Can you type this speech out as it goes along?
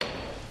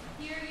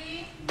Hear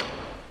ye,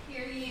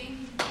 hear ye,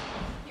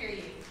 hear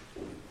ye.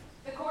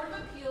 The Court of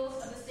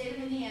Appeals of the State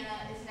of Indiana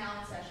is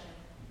now in session.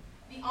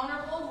 The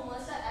Honorable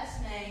Melissa S.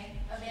 May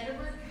of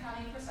Vanderburgh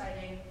County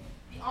presiding,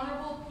 the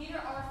Honorable Peter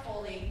R.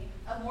 Foley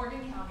of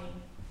Morgan County,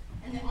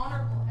 and the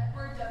Honorable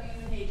Edward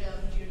W.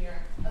 Najum,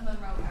 Jr. of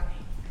Monroe County.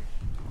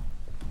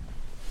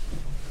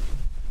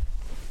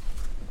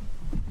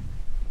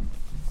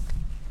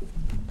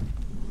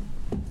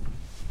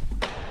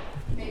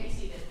 You may be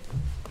seated.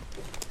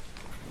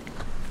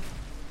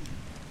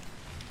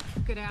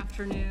 Good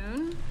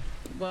afternoon.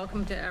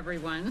 Welcome to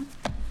everyone.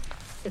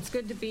 It's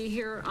good to be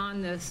here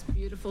on this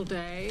beautiful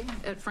day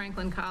at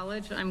Franklin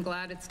College. I'm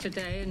glad it's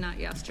today and not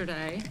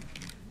yesterday.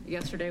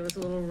 Yesterday was a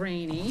little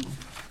rainy.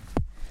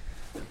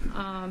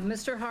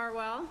 Mr.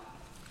 Harwell,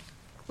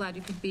 glad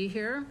you could be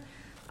here.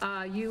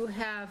 You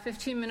have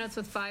 15 minutes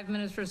with 5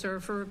 minutes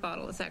reserved for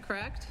rebuttal. Is that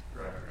correct?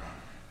 Correct,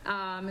 Your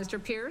Honor.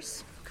 Mr.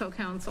 Pierce,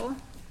 co-counsel.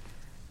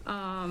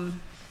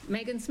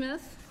 Megan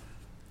Smith,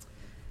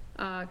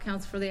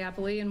 counsel for the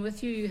appellee, and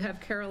with you, you have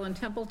Carolyn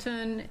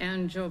Templeton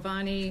and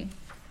Giovanni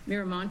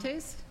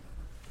Miramontes.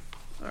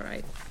 All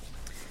right.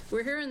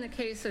 We're here in the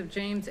case of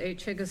James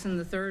H. Higgason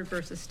III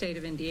versus State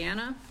of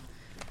Indiana.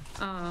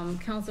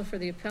 Counsel for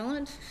the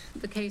appellant,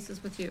 the case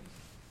is with you.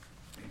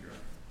 Thank you, Your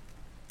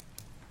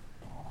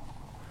Honor.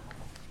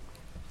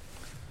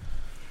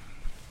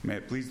 May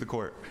it please the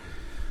court.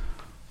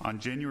 On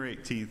January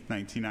 18th,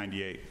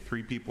 1998,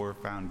 3 people were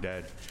found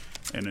dead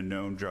in a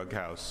known drug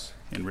house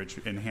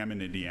in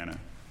Hammond, Indiana.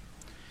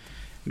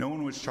 No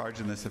one was charged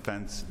in this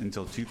offense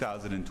until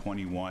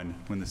 2021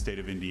 when the state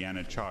of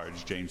Indiana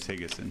charged James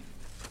Higgason.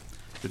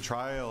 The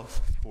trial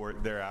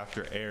court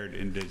thereafter erred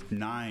in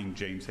denying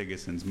James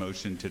Higgason's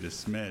motion to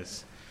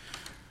dismiss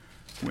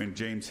when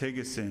James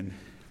Higgason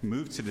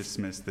moved to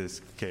dismiss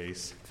this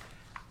case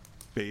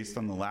based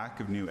on the lack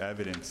of new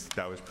evidence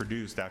that was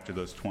produced after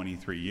those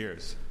 23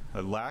 years.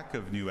 A lack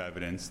of new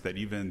evidence that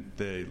even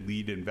the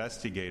lead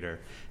investigator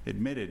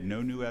admitted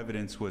no new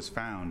evidence was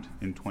found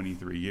in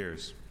 23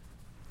 years.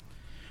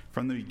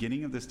 From the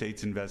beginning of the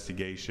state's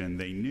investigation,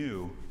 they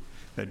knew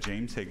that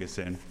James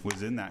Higgason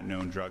was in that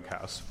known drug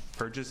house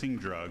purchasing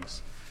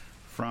drugs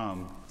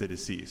from the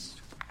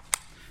deceased.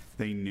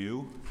 They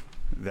knew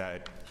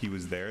that he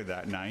was there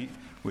that night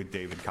with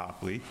David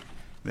Copley.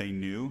 They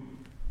knew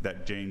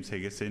that James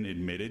Higgason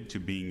admitted to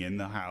being in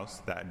the house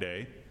that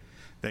day.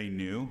 They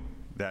knew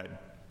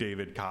that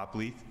David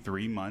Copley,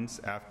 3 months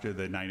after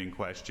the night in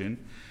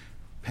question,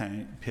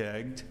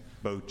 pegged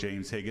both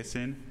James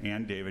Higgason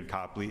and David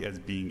Copley as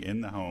being in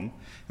the home,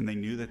 and they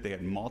knew that they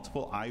had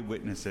multiple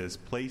eyewitnesses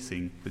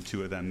placing the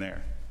two of them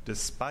there.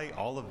 Despite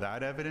all of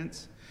that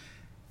evidence,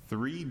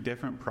 3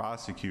 different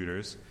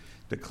prosecutors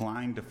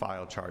declined to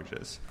file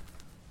charges.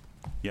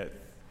 Yet,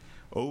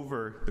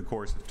 over the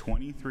course of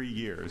 23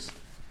 years,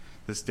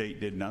 the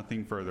state did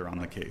nothing further on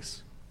the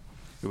case.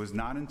 It was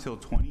not until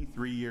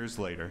 23 years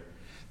later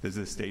does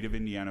the state of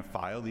Indiana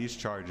file these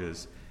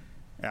charges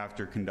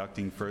after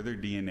conducting further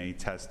DNA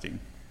testing.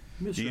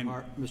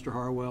 Mr.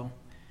 Harwell,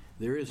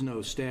 there is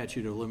no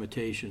statute of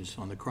limitations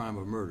on the crime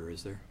of murder,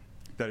 is there?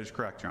 That is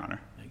correct, Your Honor.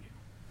 Thank you.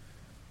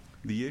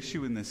 The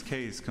issue in this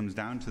case comes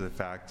down to the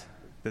fact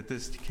that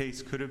this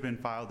case could have been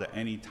filed at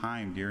any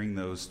time during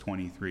those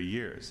 23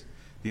 years.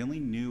 The only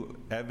new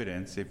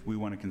evidence, if we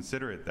want to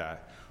consider it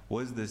that,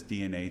 was this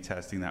DNA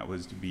testing that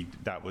was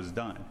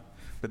done.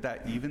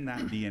 But even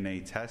that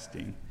DNA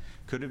testing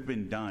could have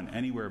been done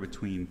anywhere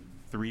between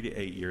 3 to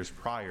 8 years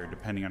prior,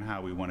 depending on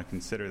how we want to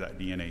consider that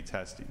DNA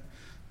testing.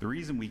 The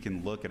reason we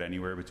can look at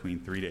anywhere between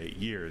 3 to 8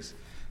 years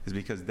is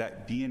because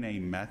that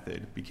DNA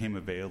method became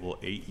available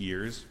 8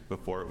 years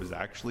before it was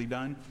actually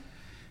done,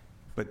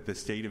 but the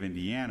state of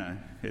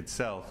Indiana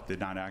itself did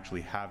not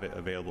actually have it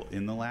available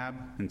in the lab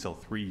until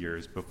 3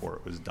 years before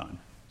it was done.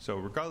 So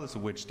regardless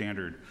of which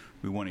standard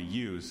we want to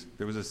use,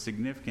 there was a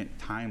significant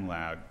time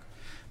lag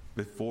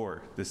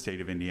before the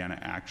state of Indiana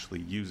actually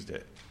used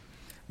it.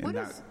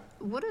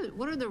 What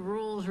are the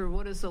rules, or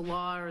what is the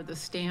law or the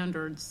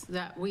standards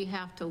that we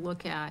have to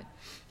look at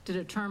to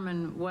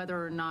determine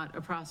whether or not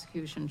a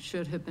prosecution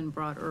should have been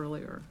brought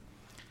earlier?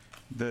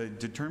 The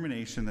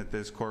determination that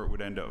this court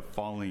would end up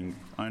falling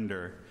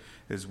under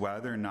is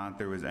whether or not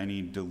there was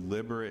any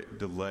deliberate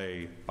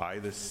delay by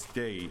the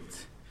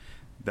state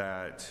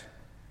that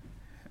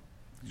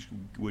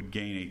would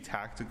gain a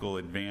tactical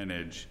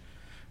advantage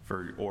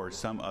or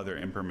some other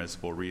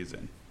impermissible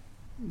reason.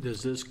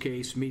 Does this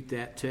case meet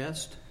that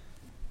test?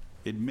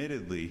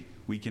 Admittedly,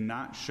 we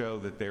cannot show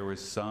that there was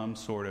some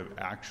sort of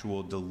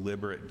actual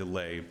deliberate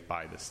delay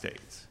by the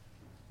states.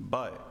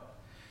 But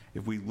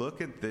if we look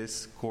at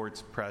this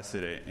court's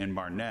precedent in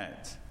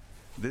Barnett,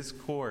 this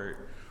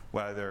court,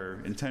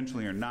 whether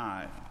intentionally or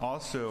not,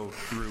 also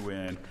threw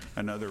in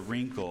another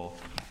wrinkle.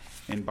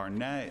 In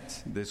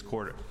Barnett, this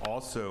court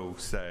also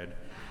said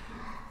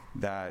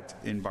that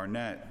in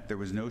Barnett there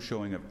was no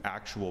showing of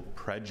actual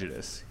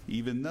prejudice,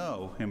 even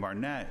though in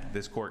Barnett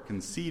this court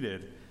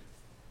conceded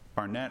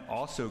Barnett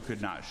also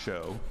could not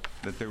show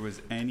that there was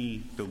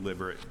any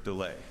deliberate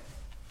delay.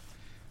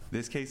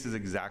 This case is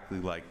exactly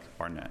like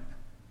Barnett.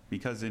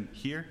 Because in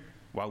here,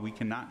 while we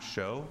cannot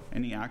show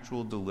any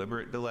actual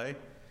deliberate delay,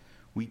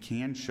 we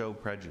can show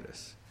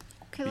prejudice.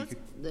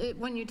 Okay,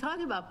 when you talk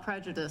about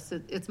prejudice,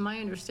 it's my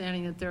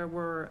understanding that there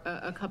were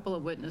a couple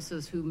of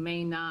witnesses who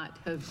may not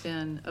have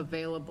been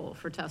available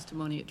for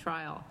testimony at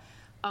trial.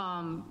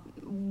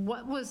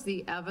 What was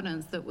the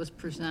evidence that was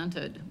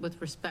presented with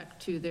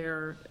respect to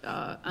their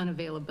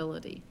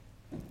unavailability?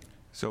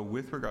 So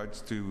with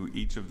regards to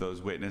each of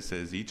those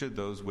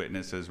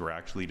witnesses were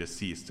actually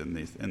deceased in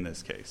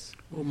this case.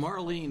 Well,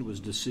 Marlene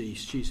was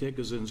deceased. She's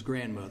Higgason's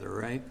grandmother,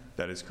 right?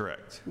 That is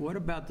correct. What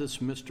about this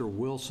Mr.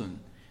 Wilson?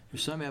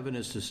 There's some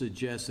evidence to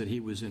suggest that he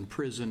was in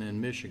prison in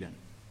Michigan.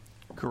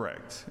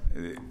 Correct.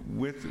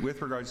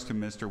 With regards to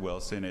Mr.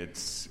 Wilson,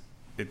 it's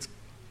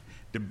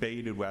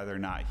debated whether or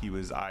not he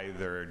was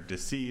either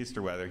deceased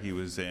or whether he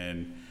was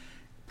in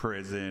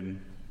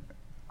prison.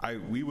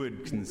 We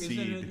would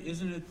concede.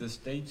 Isn't it the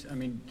state's? I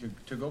mean,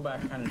 to go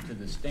back kind of to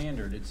the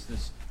standard, it's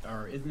this,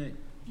 or isn't it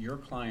your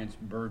client's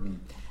burden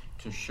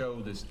to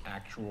show this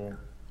actual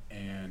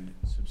and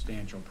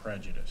substantial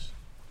prejudice?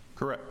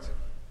 Correct.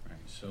 Right.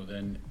 So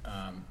then,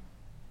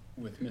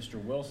 with Mr.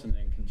 Wilson,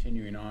 then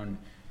continuing on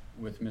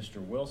with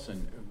Mr.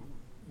 Wilson,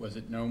 was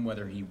it known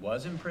whether he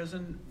was in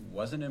prison,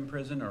 wasn't in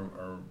prison,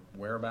 or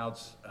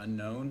whereabouts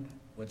unknown?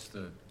 What's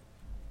the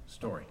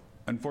story?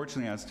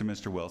 Unfortunately, as to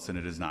Mr. Wilson,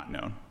 it is not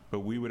known. But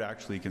we would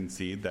actually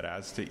concede that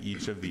as to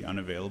each of the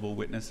unavailable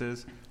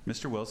witnesses,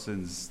 Mr.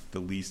 Wilson's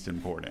the least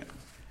important.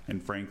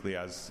 And frankly,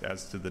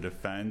 as to the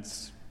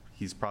defense,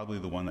 he's probably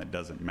the one that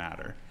doesn't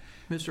matter.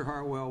 Mr.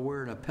 Harwell,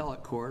 we're in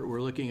appellate court.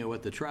 We're looking at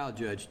what the trial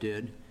judge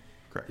did.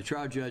 Correct. The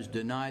trial judge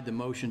denied the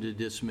motion to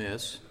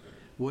dismiss.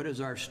 What is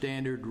our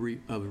standard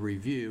of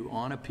review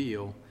on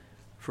appeal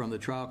from the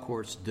trial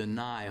court's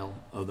denial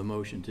of the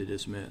motion to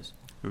dismiss?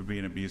 It would be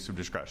an abuse of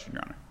discretion,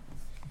 Your Honor.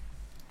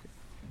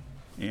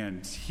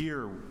 And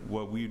here,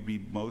 what we'd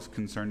be most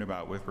concerned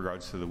about with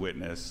regards to the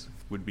witness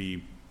would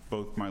be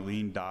both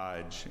Marlene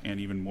Dodge and,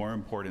 even more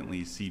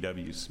importantly,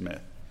 C.W.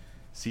 Smith.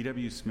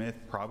 C.W. Smith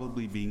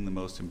probably being the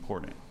most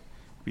important,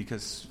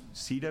 because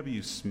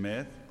C.W.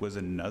 Smith was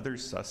another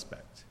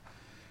suspect.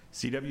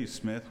 C.W.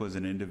 Smith was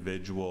an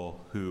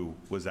individual who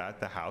was at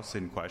the house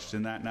in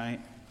question that night.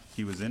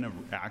 He was in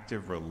an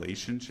active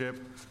relationship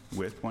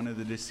with one of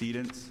the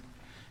decedents.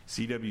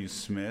 C.W.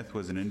 Smith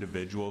was an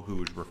individual who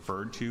was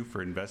referred to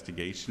for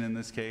investigation in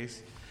this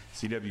case.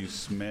 C.W.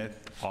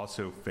 Smith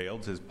also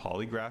failed his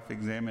polygraph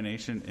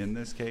examination in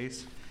this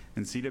case.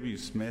 And C.W.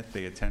 Smith,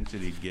 they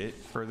attempted to get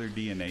further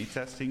DNA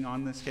testing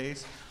on this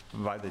case.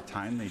 But by the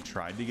time they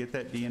tried to get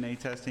that DNA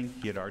testing,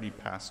 he had already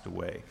passed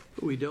away.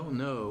 But we don't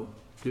know,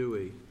 do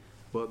we,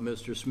 what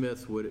Mr.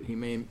 Smith would, he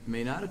may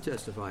not have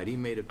testified. He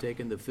may have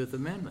taken the Fifth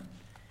Amendment.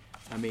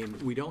 I mean,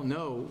 we don't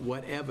know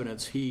what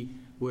evidence he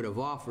would have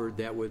offered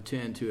that would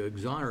tend to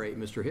exonerate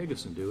Mr.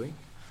 Higgason, do we?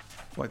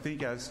 Well, I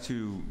think as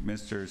to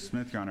Mr.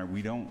 Smith, Your Honor,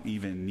 we don't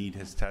even need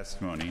his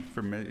testimony.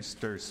 For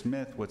Mr.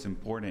 Smith, what's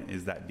important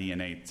is that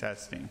DNA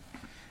testing.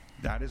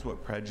 That is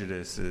what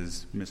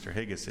prejudices Mr.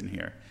 Higgason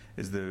here,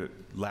 is the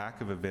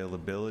lack of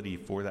availability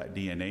for that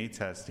DNA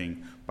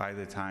testing by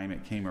the time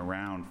it came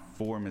around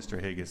for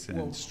Mr.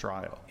 Higgason's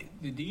trial.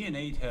 The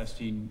DNA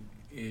testing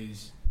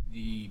is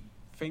the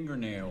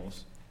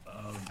fingernails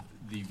of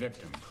the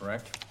victim,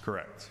 correct?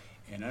 Correct.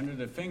 And under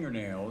the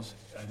fingernails,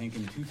 I think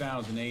in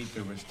 2008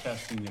 there was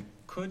testing that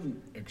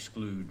couldn't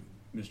exclude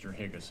Mr.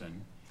 Higgason,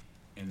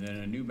 and then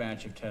a new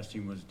batch of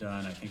testing was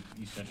done, I think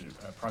you said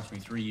approximately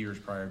 3 years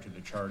prior to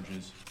the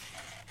charges,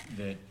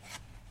 that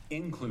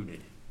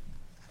included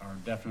or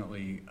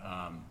definitely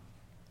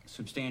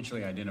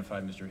substantially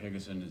identified Mr.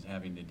 Higgason as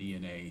having the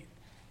DNA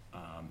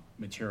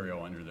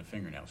material under the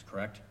fingernails,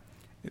 correct?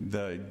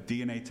 The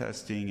DNA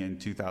testing in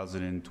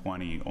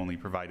 2020 only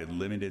provided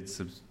limited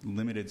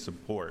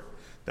support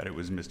that it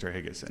was Mr.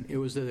 Higgason. It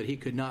was that he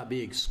could not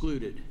be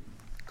excluded.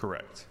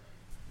 Correct.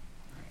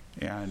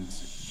 And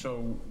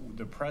so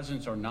the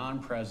presence or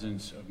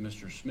non-presence of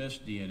Mr. Smith's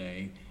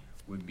DNA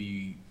would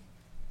be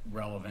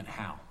relevant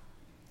how?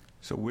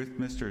 so with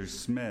Mr.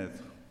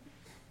 Smith,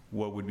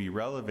 what would be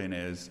relevant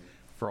is,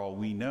 for all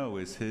we know,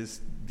 is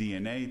his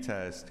DNA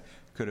test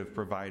could have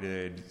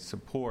provided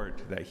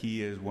support that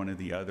he is one of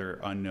the other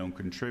unknown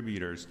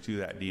contributors to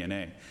that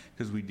DNA,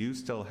 because we do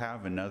still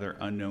have another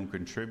unknown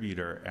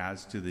contributor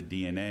as to the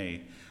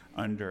DNA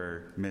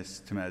under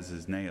Ms.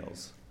 Temez's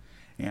nails.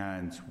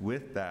 And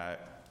with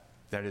that,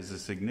 that is a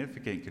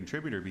significant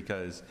contributor,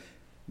 because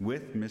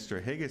with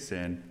Mr.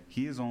 Higgason,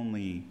 he is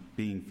only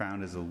being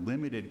found as a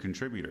limited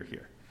contributor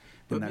here.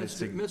 But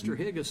Mr.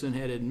 Higgason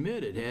had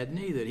admitted, hadn't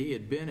he, that he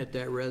had been at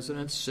that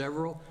residence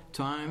several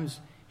times.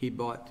 He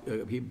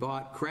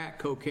bought crack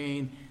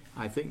cocaine,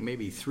 I think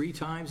maybe 3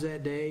 times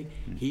that day.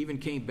 He even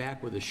came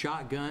back with a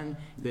shotgun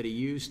that he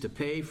used to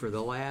pay for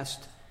the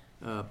last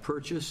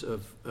purchase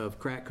of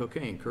crack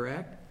cocaine,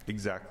 correct?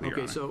 Exactly, Your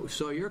Okay, Honor.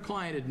 so your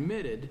client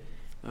admitted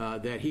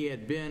that he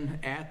had been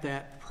at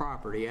that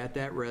property, at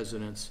that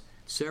residence,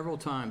 several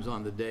times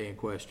on the day in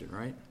question,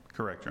 right?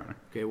 Correct, Your Honor.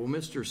 Okay, well,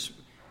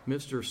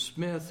 Mr.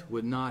 Smith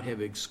would not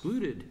have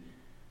excluded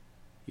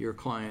your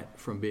client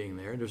from being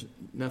there. There's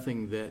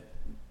nothing that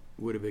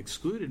would have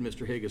excluded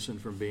Mr. Higgason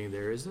from being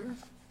there, is there?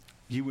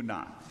 He would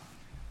not.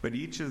 But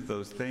each of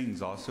those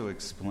things also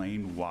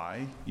explain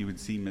why you would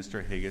see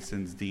Mr.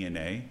 Higgason's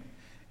DNA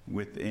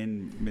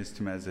within Ms.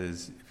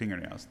 Temez's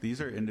fingernails. These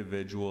are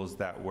individuals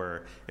that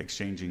were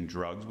exchanging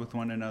drugs with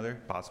one another,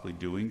 possibly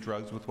doing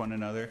drugs with one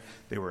another.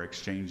 They were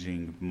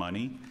exchanging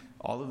money.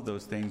 All of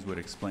those things would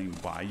explain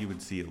why you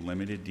would see a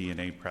limited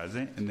DNA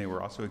present, and they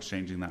were also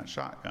exchanging that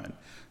shotgun.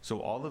 So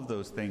all of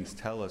those things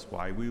tell us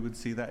why we would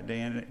see that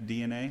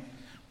DNA,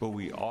 but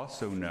we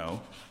also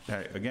know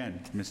that,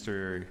 again,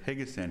 Mr.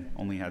 Higgason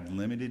only had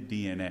limited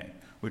DNA,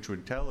 which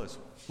would tell us,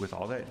 with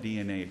all that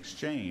DNA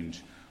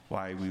exchange,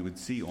 why we would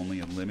see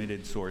only a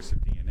limited source of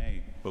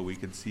DNA, but we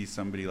could see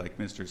somebody like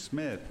Mr.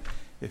 Smith,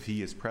 if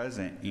he is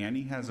present and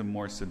he has a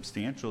more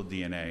substantial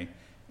DNA,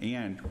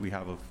 and we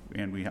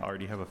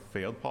already have a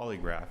failed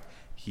polygraph.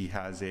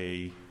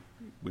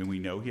 When we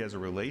know he has a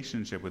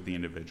relationship with the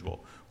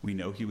individual, we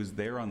know he was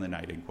there on the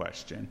night in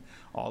question.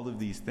 All of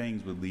these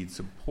things would lead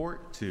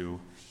support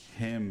to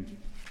him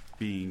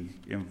being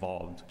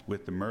involved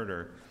with the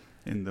murder,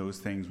 and those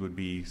things would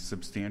be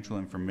substantial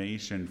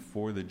information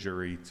for the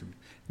jury to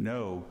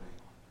know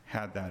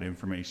had that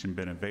information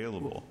been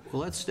available.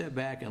 Well, let's step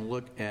back and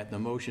look at the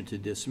motion to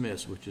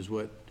dismiss, which is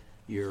what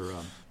you're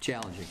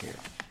challenging here.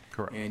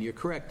 Correct. And you're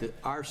correct that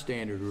our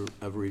standard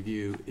of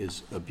review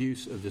is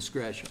abuse of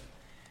discretion.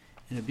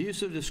 An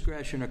abuse of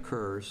discretion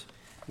occurs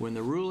when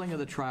the ruling of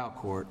the trial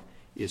court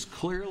is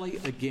clearly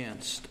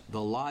against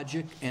the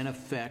logic and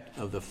effect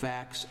of the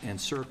facts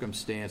and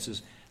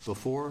circumstances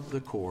before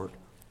the court,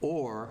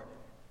 or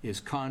is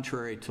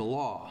contrary to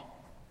law.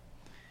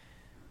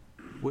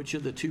 Which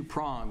of the two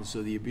prongs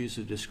of the abuse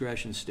of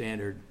discretion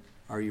standard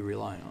are you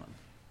relying on?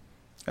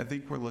 I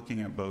think we're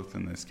looking at both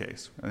in this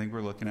case. I think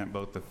we're looking at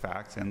both the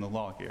facts and the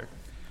law here.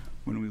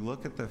 When we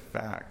look at the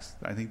facts,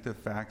 I think the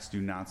facts do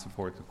not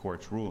support the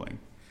court's ruling.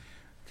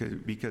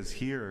 Because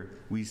here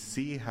we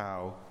see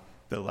how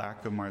the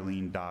lack of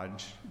Marlene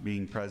Dodge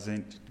being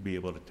present to be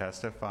able to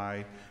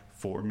testify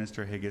for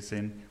Mr.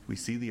 Higgason, we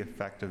see the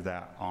effect of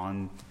that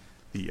on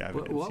the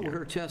evidence. What would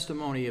her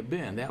testimony have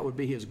been? That would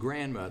be his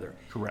grandmother.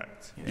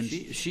 Correct. And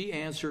she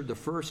answered the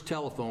first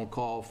telephone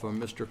call from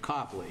Mr.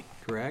 Copley,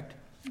 correct?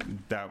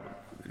 That,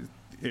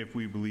 if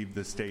we believe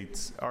the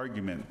state's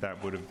argument,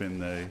 that would have been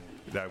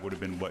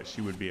what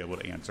she would be able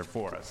to answer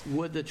for us.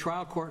 Would the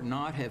trial court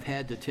not have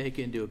had to take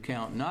into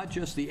account not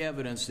just the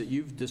evidence that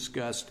you've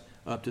discussed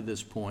up to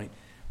this point,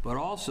 but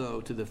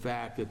also to the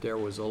fact that there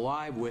was a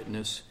live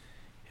witness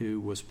who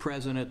was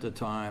present at the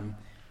time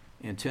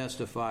and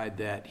testified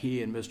that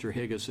he and Mr.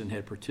 Higgason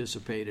had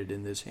participated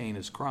in this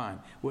heinous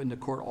crime? Wouldn't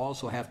the court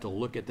also have to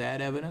look at that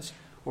evidence,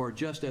 or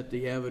just at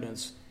the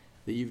evidence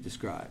that you've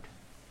described?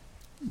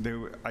 They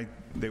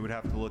would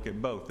have to look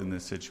at both in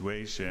this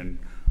situation,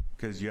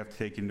 because you have to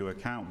take into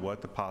account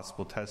what the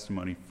possible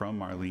testimony from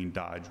Marlene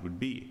Dodge would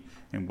be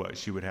and what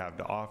she would have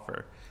to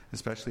offer,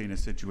 especially in a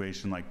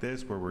situation like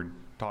this where we're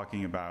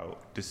talking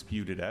about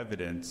disputed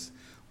evidence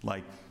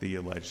like the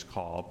alleged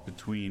call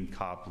between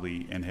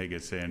Copley and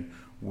Higgason,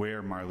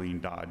 where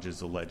Marlene Dodge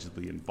is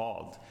allegedly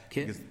involved,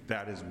 because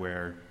that is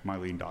where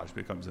Marlene Dodge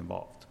becomes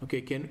involved.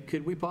 Okay,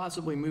 could we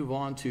possibly move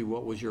on to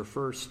what was your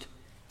first,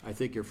 I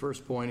think your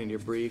first point in your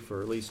brief,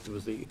 or at least it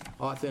was the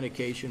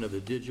authentication of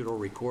the digital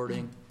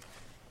recording?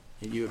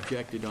 And you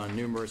objected on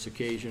numerous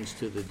occasions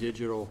to the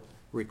digital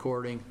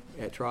recording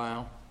at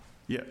trial?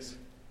 Yes.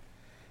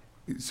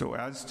 So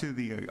as to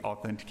the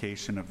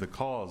authentication of the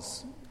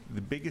calls,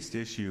 the biggest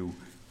issue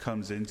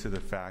comes into the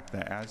fact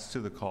that as to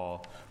the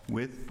call,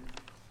 with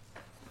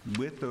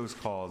those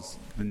calls,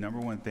 the number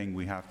one thing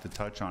we have to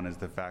touch on is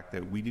the fact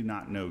that we do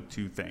not know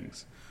two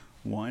things.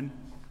 One,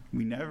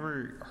 we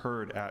never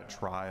heard at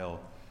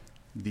trial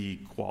the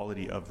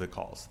quality of the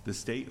calls. The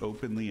state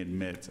openly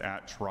admits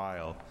at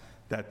trial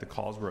that the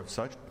calls were of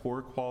such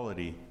poor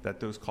quality that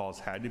those calls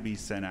had to be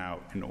sent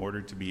out in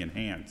order to be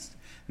enhanced,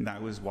 and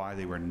that was why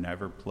they were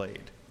never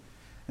played.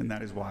 And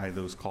that is why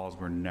those calls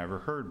were never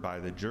heard by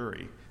the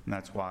jury, and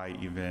that's why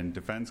even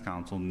defense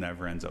counsel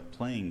never ends up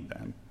playing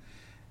them.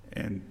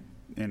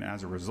 And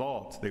as a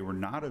result, they were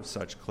not of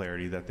such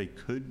clarity that they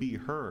could be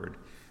heard,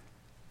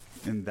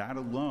 and that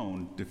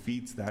alone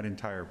defeats that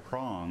entire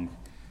prong,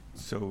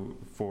 so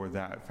for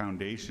that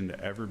foundation to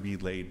ever be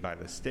laid by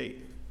the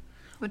state.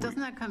 But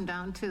doesn't that come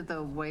down to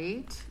the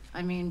weight?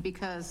 I mean,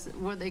 because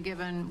was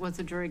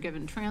the jury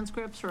given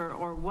transcripts,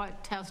 or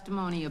what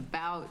testimony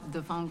about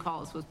the phone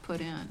calls was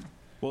put in?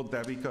 Well,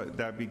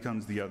 that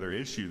becomes the other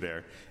issue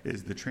there,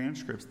 is the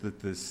transcripts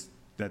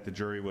that the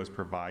jury was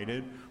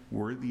provided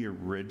were the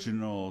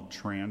original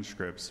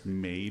transcripts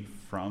made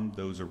from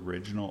those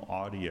original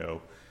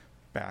audio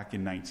back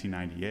in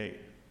 1998.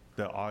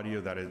 The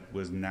audio that it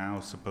was now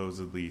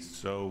supposedly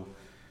so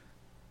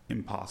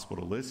impossible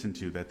to listen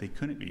to that they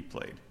couldn't be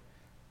played.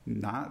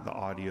 Not the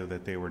audio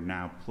that they were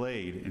now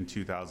played in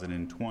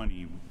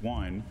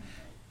 2021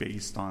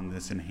 based on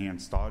this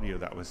enhanced audio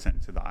that was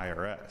sent to the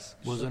IRS.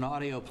 Was an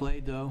audio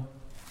played, though?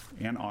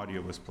 And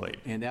audio was played.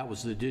 And that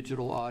was the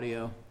digital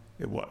audio?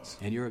 It was,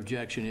 And your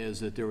objection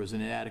is that there was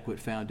an inadequate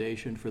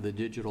foundation for the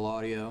digital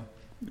audio?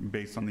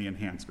 based on the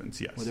enhancements,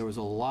 yes. Well, there was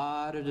a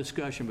lot of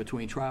discussion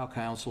between trial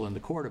counsel and the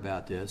court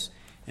about this,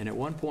 and at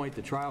one point,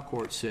 the trial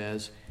court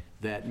says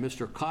that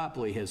Mr.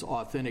 Copley has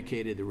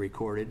authenticated the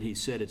recorded. He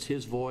said it's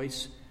his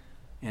voice,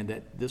 and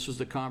that this was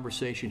the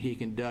conversation he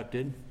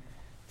conducted.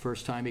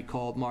 First time he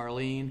called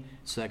Marlene,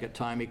 second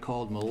time he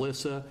called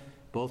Melissa.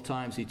 Both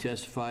times he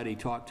testified he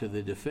talked to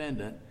the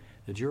defendant.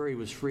 The jury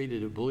was free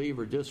to believe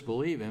or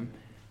disbelieve him,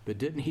 but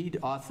didn't he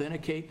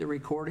authenticate the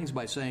recordings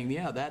by saying,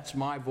 yeah, that's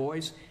my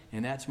voice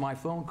and that's my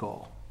phone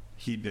call?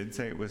 He did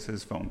say it was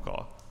his phone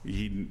call.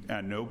 He,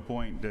 at no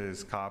point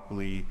does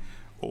Copley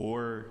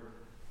or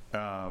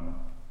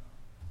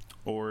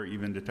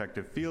even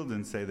Detective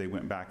Fielden say they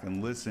went back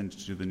and listened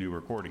to the new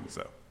recordings,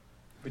 though.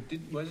 But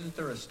wasn't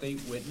there a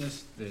state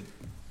witness that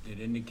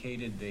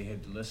indicated they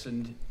had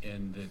listened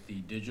and that the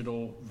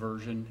digital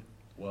version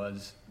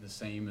was the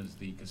same as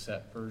the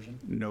cassette version?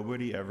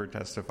 Nobody ever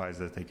testifies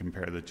that they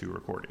compare the two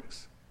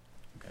recordings.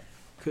 Okay.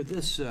 Could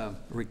this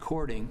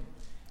recording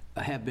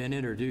have been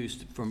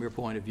introduced, from your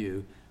point of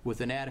view, with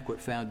an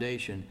adequate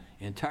foundation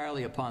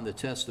entirely upon the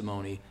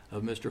testimony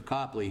of Mr.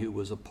 Copley, who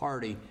was a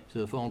party to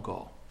the phone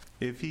call?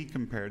 If he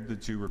compared the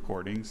two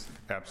recordings,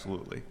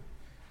 absolutely.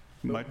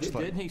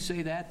 Didn't he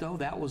say that, though?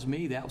 That was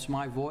me. That was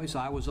my voice.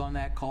 I was on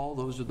that call.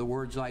 Those are the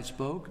words I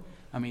spoke.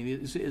 I mean,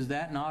 is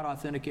that not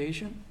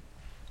authentication?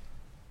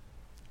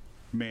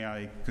 May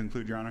I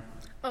conclude, Your Honor?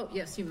 Oh,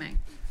 yes, you may.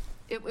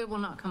 It will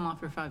not come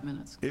off for 5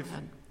 minutes. Go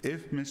ahead.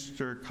 If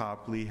Mr.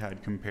 Copley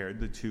had compared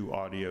the two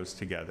audios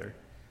together,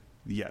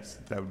 yes,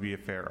 that would be a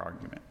fair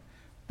argument.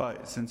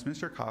 But since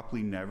Mr.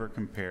 Copley never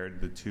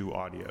compared the two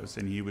audios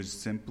and he was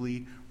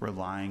simply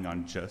relying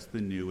on just the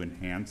new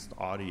enhanced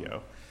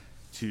audio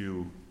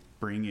to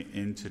bring it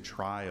into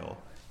trial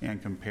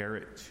and compare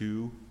it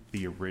to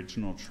the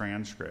original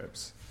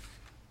transcripts,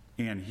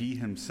 and he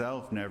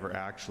himself never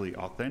actually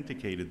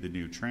authenticated the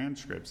new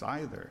transcripts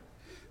either.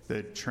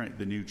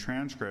 The new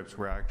transcripts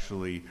were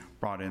actually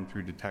brought in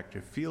through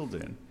Detective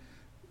Fielden.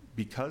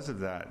 Because of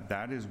that,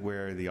 that is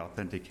where the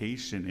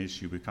authentication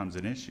issue becomes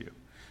an issue,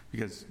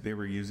 because they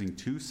were using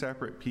two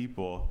separate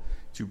people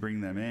to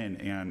bring them in,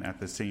 and at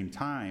the same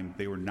time,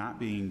 they were not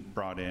being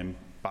brought in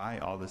by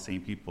all the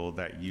same people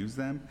that use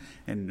them,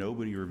 and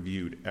nobody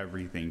reviewed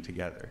everything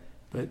together.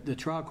 But the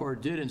trial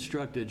court did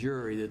instruct the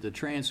jury that the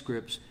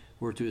transcripts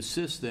were to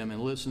assist them in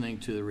listening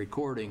to the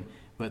recording,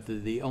 but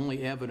the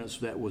only evidence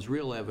that was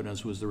real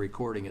evidence was the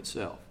recording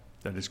itself.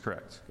 That is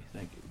correct. Okay,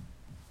 thank you.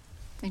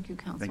 Thank you,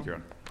 counsel. Thank you, Your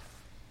Honor.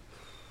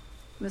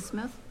 Ms.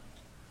 Smith?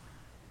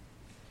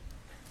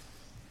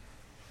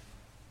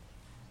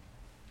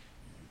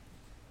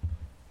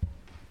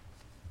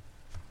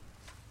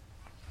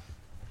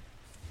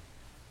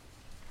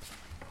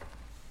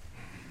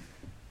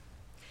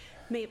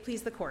 May it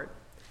please the court.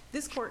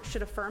 This court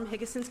should affirm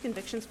Higgason's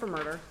convictions for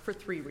murder for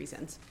 3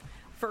 reasons.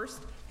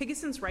 First,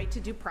 Higgason's right to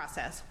due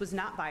process was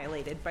not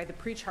violated by the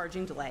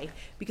pre-charging delay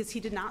because he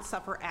did not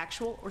suffer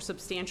actual or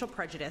substantial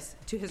prejudice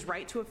to his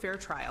right to a fair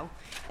trial,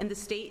 and the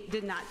state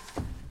did not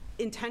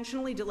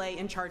intentionally delay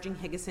in charging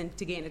Higgason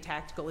to gain a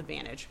tactical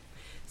advantage.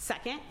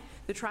 Second,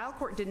 the trial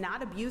court did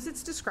not abuse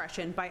its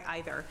discretion by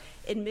either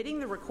admitting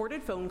the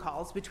recorded phone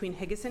calls between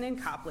Higgason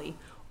and Copley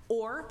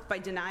or by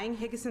denying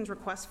Higgason's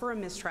request for a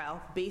mistrial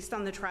based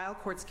on the trial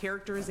court's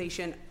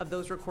characterization of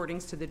those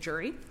recordings to the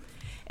jury.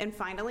 And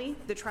finally,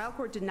 the trial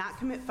court did not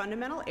commit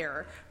fundamental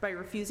error by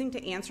refusing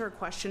to answer a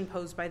question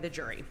posed by the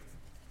jury.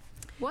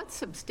 What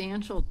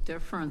substantial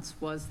difference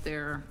was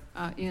there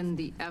in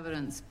the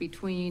evidence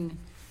between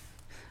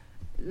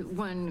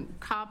when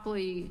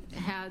Copley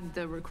had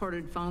the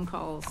recorded phone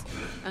calls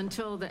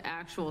until the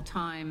actual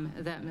time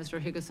that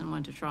Mr. Higgason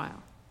went to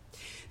trial?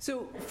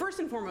 So first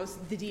and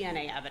foremost, the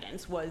DNA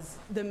evidence was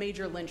the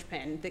major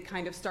linchpin that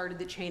kind of started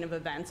the chain of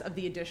events of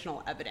the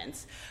additional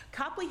evidence.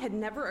 Copley had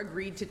never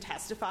agreed to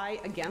testify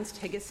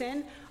against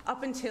Higgason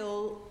up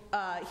until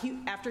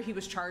after he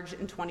was charged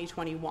in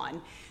 2021.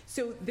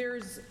 So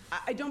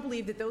I don't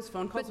believe that those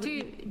phone calls. But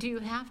do you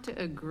have to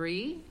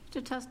agree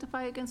to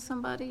testify against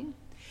somebody?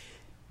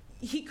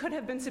 He could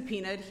have been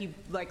subpoenaed. He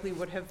likely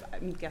would have,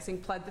 I'm guessing,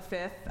 pled the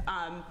Fifth.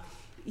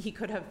 He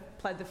could have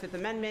pled the Fifth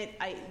Amendment.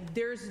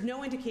 There's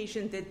no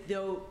indication that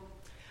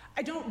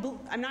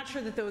I'm not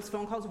sure that those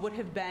phone calls would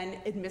have been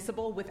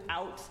admissible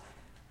without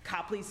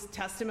Copley's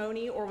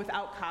testimony or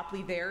without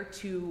Copley there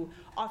to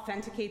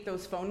authenticate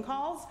those phone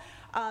calls.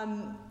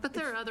 But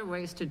there are other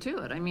ways to do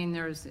it. I mean,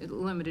 there's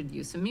limited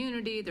use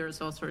immunity.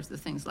 There's all sorts of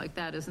things like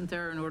that, isn't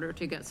there, in order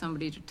to get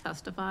somebody to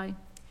testify?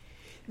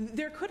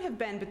 There could have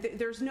been, but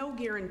there's no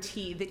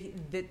guarantee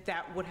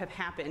that would have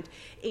happened.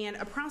 And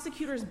a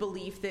prosecutor's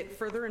belief that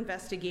further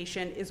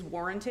investigation is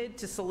warranted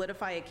to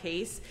solidify a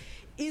case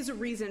is a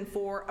reason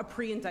for a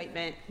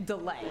pre-indictment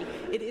delay.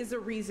 It is a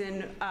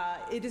reason,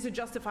 it is a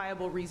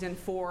justifiable reason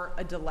for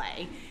a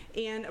delay.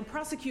 And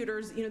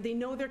prosecutors, they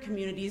know their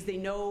communities, they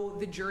know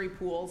the jury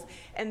pools,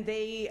 and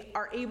they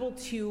are able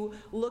to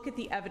look at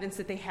the evidence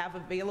that they have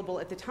available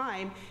at the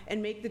time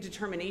and make the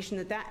determination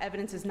that that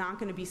evidence is not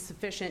going to be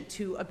sufficient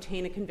to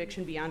obtain a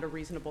conviction beyond a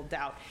reasonable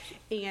doubt.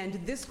 And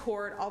this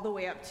court, all the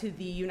way up to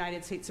the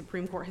United States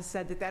Supreme Court, has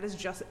said that that is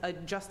just a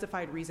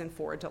justified reason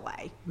for a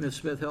delay. Ms.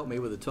 Smith, help me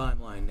with the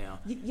timeline now.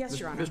 Yes,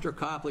 Your Honor. Mr.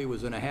 Copley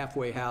was in a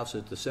halfway house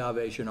at the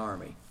Salvation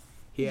Army.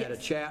 He had a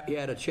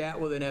chat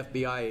with an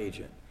FBI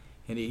agent,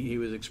 and he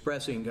was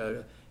expressing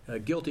a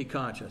guilty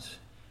conscience.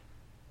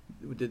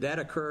 Did that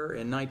occur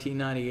in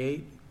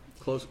 1998,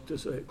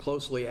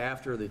 closely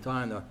after the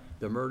time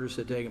the murders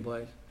had taken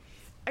place?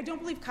 I don't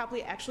believe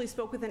Copley actually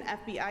spoke with an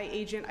FBI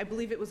agent. I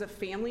believe it was a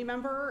family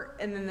member,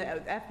 and then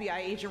the FBI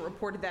agent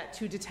reported that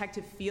to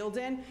Detective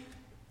Fielden,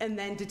 and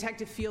then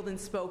Detective Fielden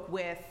spoke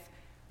with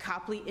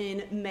Copley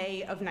in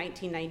May of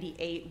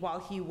 1998 while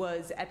he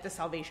was at the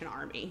Salvation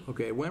Army.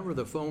 Okay, when were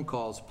the phone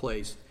calls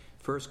placed?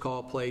 First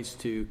call placed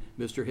to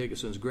Mr.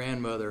 Higgison's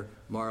grandmother,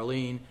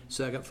 Marlene.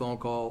 Second phone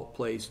call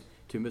placed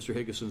to Mr.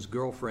 Higgison's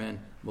girlfriend,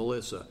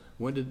 Melissa.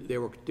 When did they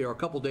were a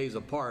couple days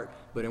apart,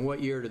 but in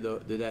what year did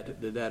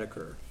that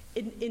occur?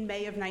 In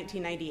May of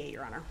 1998,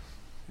 Your Honor.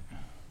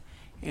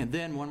 And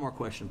then one more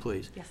question,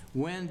 please. Yes.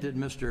 When did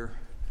Mr.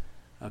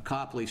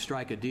 Copley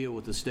strike a deal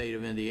with the state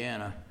of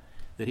Indiana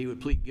that he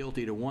would plead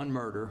guilty to one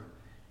murder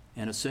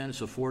and a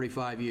sentence of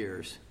 45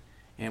 years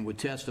and would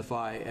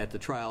testify at the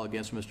trial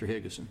against Mr.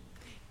 Higgison?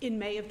 In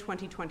May of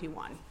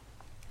 2021.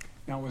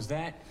 Now, was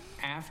that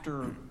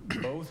after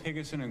both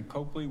Higgison and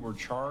Copley were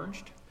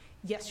charged?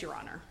 Yes, Your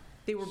Honor.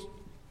 They were,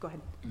 go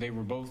ahead. They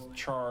were both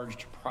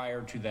charged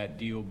prior to that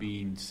deal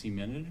being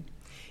cemented?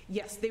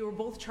 Yes, they were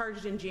both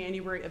charged in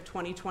January of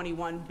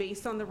 2021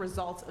 based on the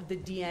results of the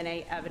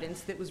DNA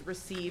evidence that was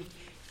received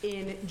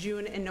in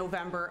June and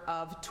November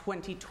of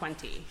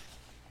 2020.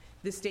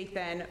 The state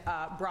then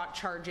brought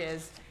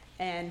charges,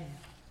 and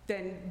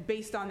then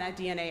based on that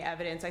DNA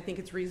evidence, I think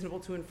it's reasonable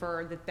to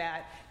infer that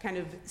that kind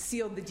of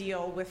sealed the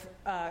deal with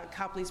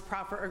Copley's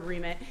proffer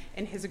agreement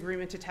and his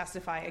agreement to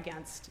testify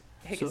against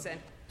Higgison.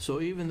 So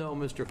even though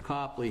Mr.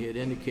 Copley had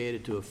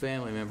indicated to a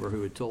family member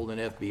who had told an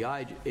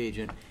FBI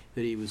agent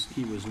that he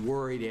was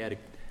worried, he had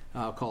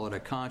I'll call it a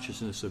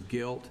consciousness of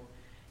guilt,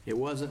 it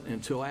wasn't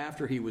until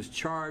after he was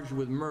charged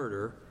with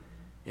murder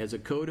as a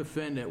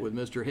co-defendant with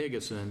Mr.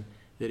 Higgison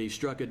that he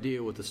struck a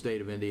deal with the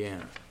state of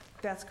Indiana.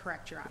 That's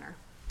correct, Your Honor.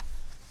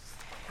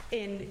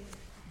 And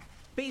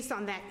based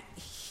on that,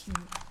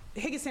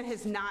 Higgison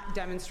has not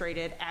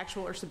demonstrated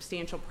actual or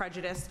substantial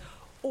prejudice,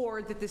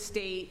 or that the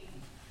state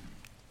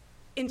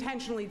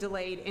intentionally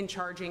delayed in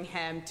charging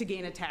him to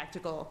gain a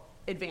tactical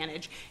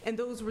advantage. And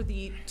those were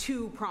the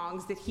two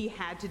prongs that he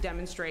had to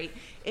demonstrate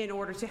in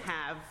order to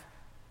have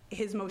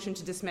his motion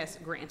to dismiss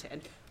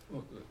granted.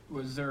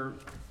 Was there,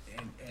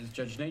 as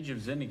Judge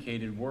Najib's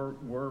indicated,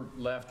 we're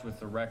left with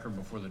the record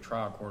before the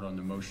trial court on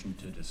the motion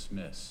to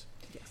dismiss.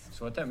 Yes.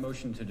 So at that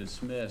motion to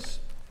dismiss,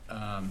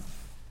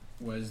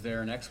 was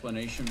there an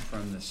explanation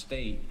from the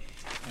state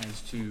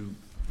as to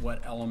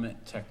what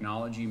element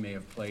technology may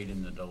have played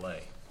in the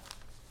delay?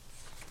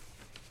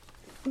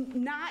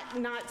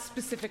 Not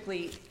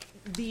specifically.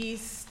 The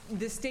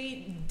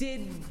state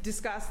did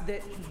discuss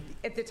that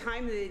at the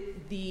time that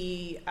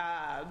the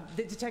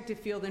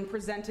Detective Fielden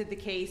presented the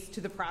case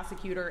to the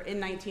prosecutor in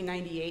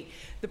 1998,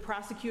 the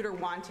prosecutor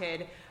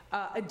wanted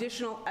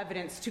additional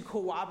evidence to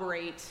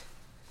corroborate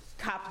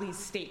Copley's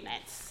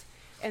statements,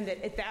 and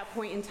that at that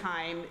point in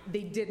time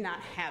they did not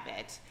have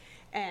it.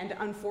 And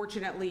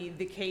unfortunately,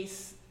 the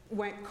case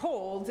went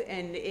cold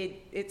and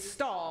it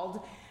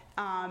stalled,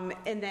 and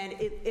then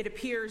it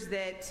appears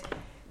that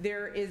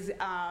there is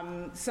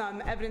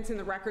some evidence in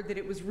the record that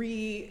it was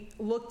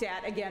re-looked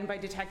at again by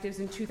detectives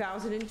in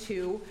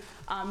 2002.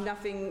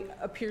 Nothing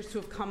appears to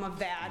have come of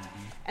that.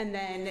 And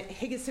then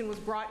Higgison was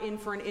brought in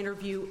for an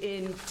interview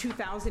in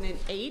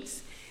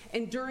 2008.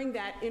 And during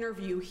that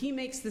interview, he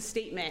makes the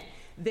statement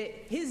that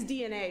his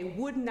DNA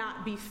would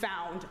not be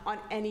found on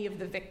any of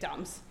the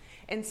victims.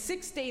 And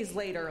 6 days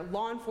later,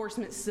 law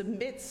enforcement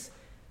submits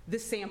the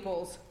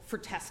samples for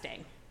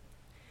testing.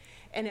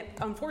 And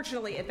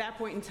unfortunately, at that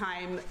point in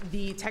time,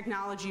 the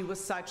technology was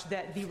such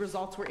that the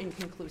results were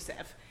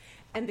inconclusive,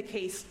 and the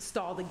case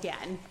stalled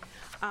again.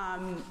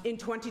 In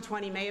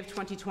 2020, May of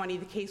 2020,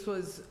 the case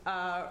was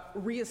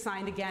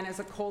reassigned again as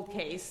a cold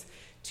case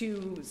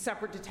to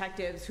separate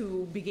detectives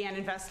who began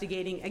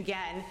investigating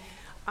again.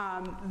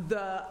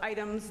 The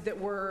items that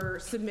were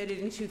submitted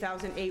in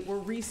 2008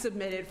 were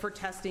resubmitted for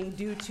testing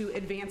due to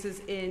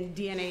advances in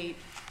DNA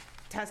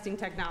testing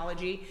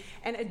technology,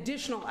 and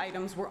additional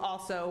items were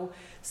also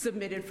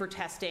submitted for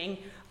testing.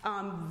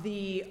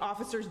 The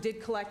officers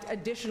did collect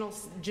additional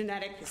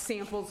genetic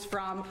samples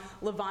from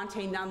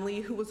Levante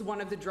Nunley, who was one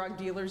of the drug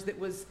dealers that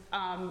was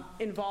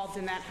involved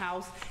in that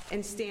house,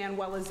 and Stan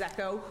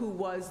Welizeko, who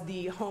was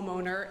the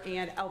homeowner,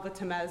 and Elva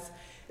Temez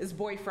his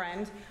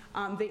boyfriend.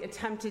 They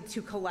attempted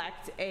to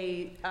collect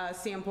a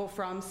sample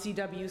from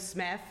C.W.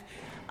 Smith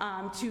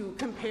to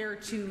compare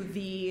to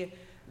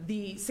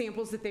the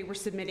samples that they were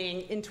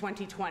submitting in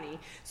 2020.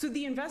 So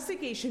the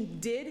investigation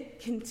did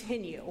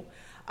continue.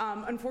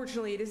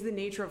 Unfortunately, it is the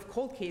nature of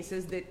cold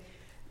cases that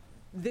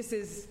this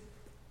is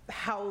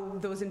how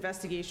those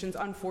investigations,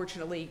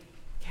 unfortunately,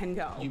 can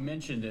go. You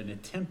mentioned an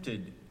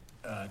attempted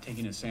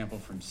taking a sample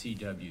from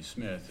C.W.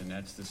 Smith, and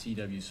that's the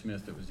C.W.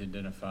 Smith that was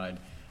identified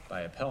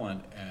by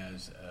appellant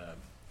as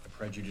a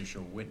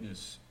prejudicial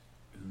witness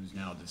who's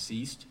now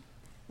deceased.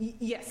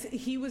 Yes,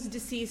 he was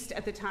deceased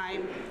at the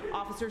time.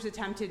 Officers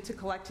attempted to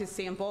collect his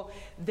sample.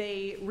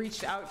 They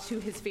reached out to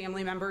his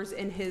family members,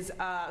 and his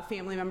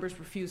family members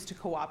refused to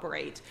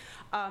cooperate.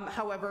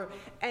 However,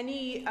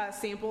 any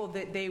sample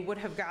that they would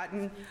have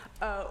gotten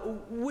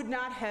would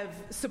not have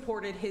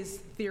supported his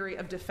theory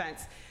of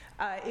defense.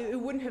 It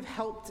wouldn't have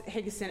helped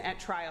Higgason at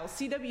trial.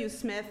 C.W.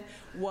 Smith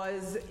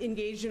was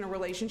engaged in a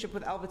relationship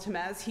with Elva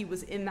Temez. He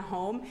was in the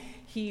home.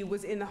 He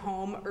was in the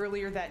home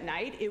earlier that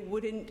night. It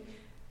wouldn't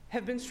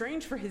have been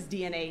strange for his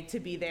DNA to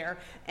be there,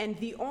 and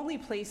the only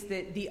place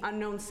that the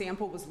unknown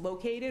sample was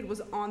located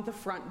was on the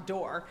front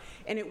door,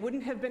 and it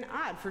wouldn't have been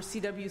odd for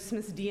C.W.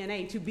 Smith's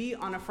DNA to be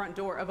on a front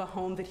door of a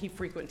home that he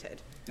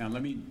frequented. Now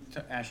let me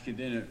ask you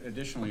then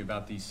additionally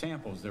about these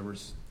samples. Their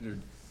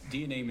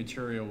DNA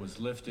material was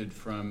lifted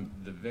from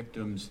the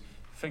victim's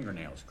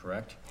fingernails,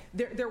 correct?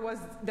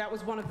 That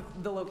was one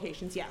of the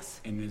locations,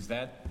 yes. And is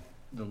that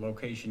the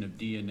location of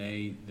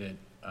DNA that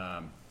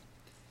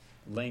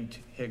linked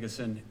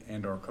Higgason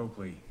and or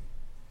Copley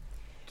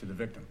to the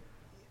victim?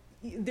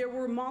 There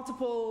were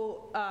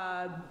multiple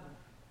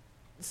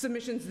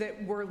submissions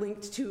that were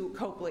linked to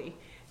Copley,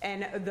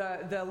 and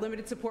the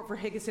limited support for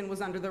Higgason was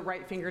under the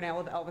right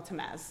fingernail of Elva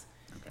Temez,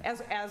 okay,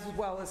 as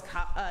well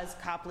as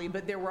Copley,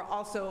 but there were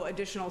also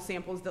additional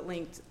samples that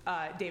linked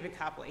David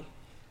Copley.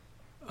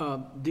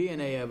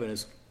 DNA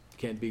evidence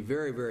can be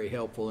very, very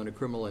helpful in a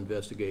criminal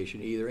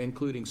investigation, either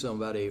including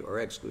somebody or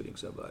excluding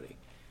somebody.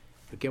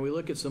 But can we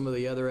look at some of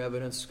the other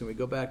evidence? Can we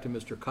go back to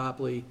Mr.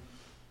 Copley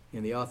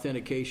and the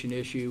authentication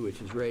issue, which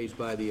is raised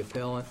by the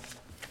appellant?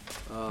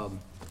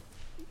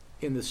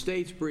 In the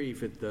state's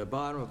brief, at the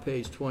bottom of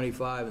page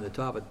 25 and the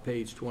top of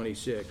page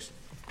 26,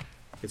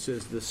 it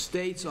says the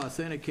state's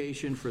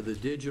authentication for the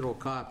digital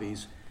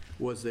copies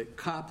was that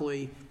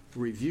Copley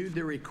reviewed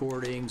the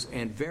recordings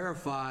and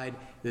verified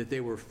that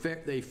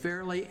they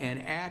fairly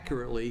and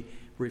accurately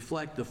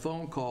reflect the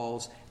phone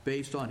calls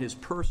based on his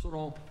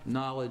personal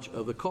knowledge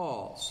of the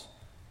calls.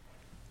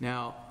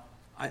 Now,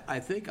 I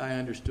think I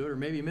understood, or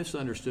maybe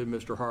misunderstood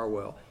Mr.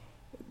 Harwell,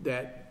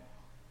 that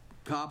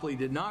Copley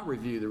did not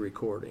review the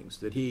recordings,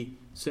 that he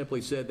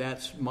simply said,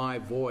 that's my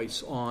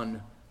voice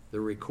on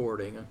the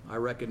recording. I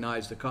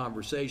recognized the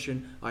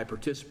conversation. I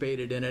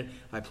participated in it.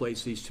 I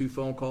placed these 2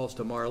 phone calls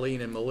to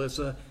Marlene and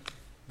Melissa.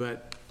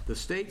 But the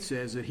state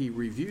says that he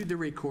reviewed the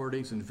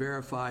recordings and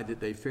verified that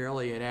they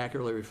fairly and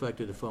accurately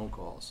reflected the phone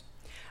calls.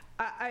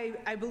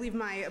 I believe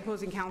my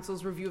opposing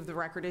counsel's review of the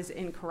record is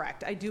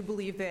incorrect. I do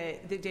believe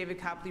that David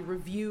Copley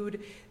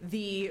reviewed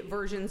the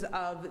versions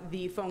of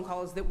the phone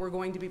calls that were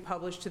going to be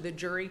published to the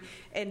jury,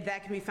 and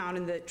that can be found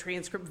in the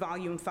transcript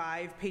volume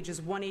 5,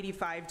 pages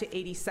 185 to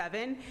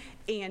 87,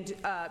 and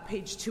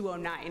page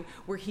 209,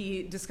 where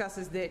he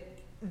discusses that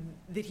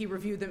he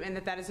reviewed them and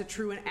that is a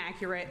true and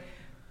accurate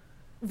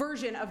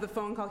version of the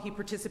phone call he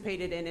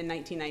participated in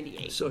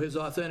 1998. So his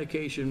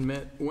authentication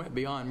went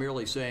beyond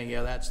merely saying,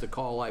 yeah, that's the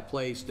call I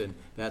placed and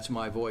that's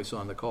my voice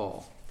on the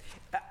call.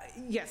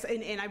 Yes,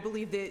 and I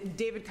believe that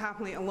David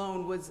Copley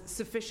alone was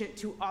sufficient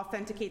to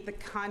authenticate the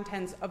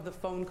contents of the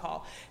phone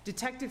call.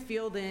 Detective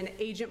Fielden,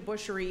 Agent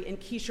Bushery, and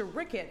Keisha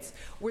Ricketts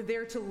were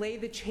there to lay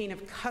the chain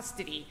of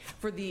custody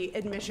for the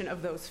admission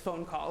of those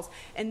phone calls,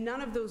 and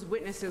none of those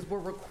witnesses were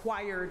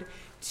required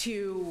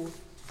to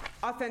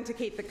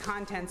authenticate the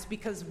contents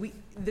because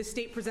the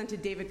state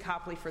presented David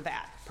Copley for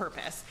that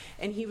purpose,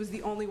 and he was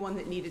the only one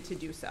that needed to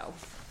do so.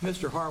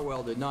 Mr.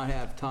 Harwell did not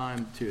have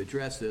time to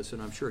address this,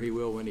 and I'm sure he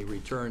will when he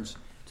returns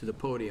to the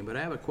podium, but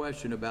I have a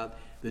question about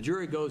the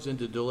jury goes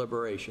into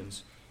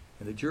deliberations,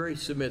 and the jury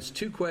submits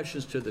 2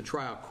 questions to the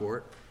trial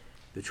court.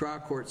 The trial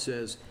court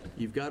says,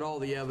 you've got all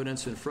the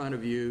evidence in front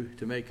of you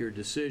to make your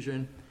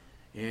decision,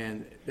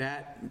 and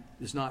that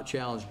is not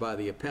challenged by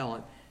the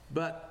appellant,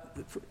 but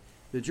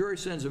the jury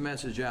sends a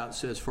message out that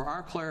says, for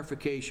our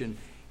clarification,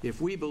 if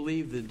we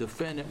believe the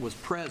defendant was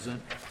present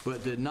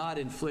but did not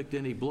inflict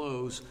any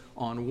blows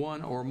on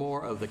one or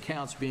more of the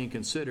counts being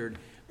considered,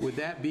 would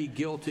that be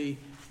guilty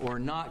or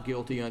not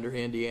guilty under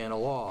Indiana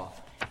law?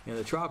 And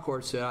the trial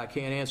court said, I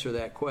can't answer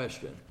that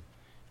question.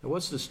 Now,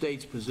 what's the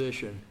state's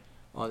position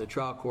on the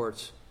trial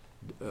court's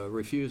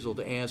refusal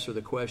to answer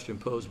the question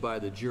posed by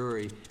the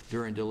jury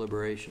during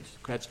deliberations?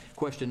 That's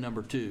question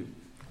number 2.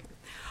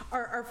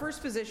 Our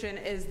first position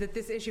is that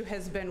this issue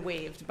has been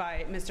waived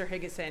by Mr.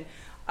 Higgason.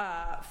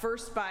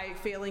 First, by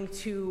failing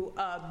to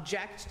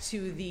object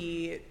to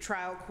the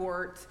trial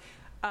court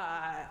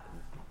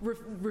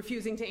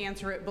refusing to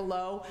answer it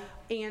below,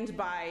 and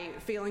by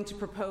failing to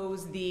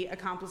propose the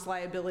accomplice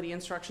liability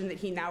instruction that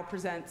he now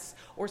presents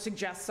or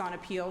suggests on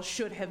appeal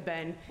should have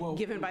been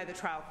given by the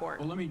trial court.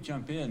 Well, let me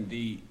jump in.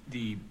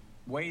 The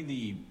way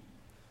the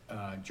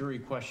jury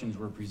questions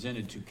were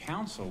presented to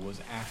counsel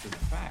was after the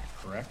fact,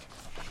 correct?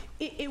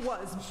 It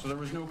was. So there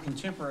was no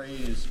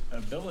contemporaneous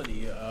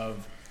ability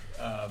of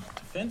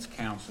defense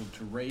counsel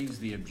to raise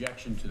the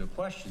objection to the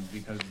questions,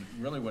 because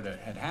really what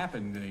had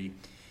happened, the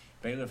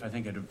bailiff, I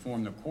think, had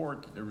informed the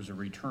court that there was a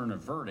return of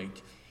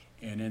verdict,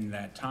 and in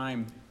that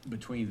time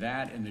between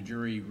that and the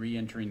jury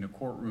re-entering the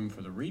courtroom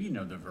for the reading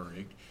of the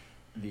verdict,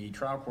 the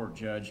trial court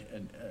judge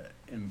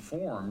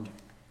informed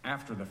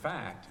after the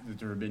fact that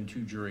there had been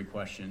 2 jury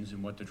questions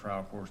and what the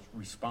trial court's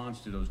response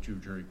to those 2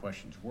 jury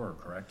questions were,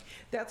 correct?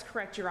 That's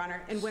correct, Your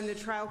Honor. And when the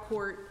trial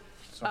court...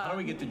 So how do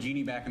we get the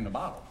genie back in the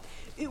bottle?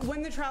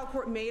 When the trial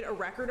court made a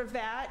record of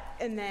that,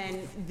 and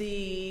then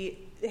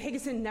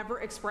Higgason never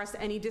expressed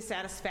any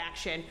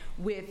dissatisfaction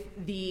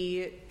with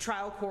the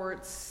trial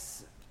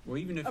court's Well,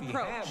 even if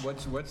approach. he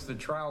had, what's the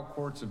trial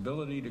court's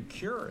ability to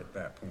cure at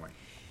that point?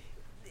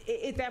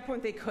 At that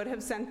point, they could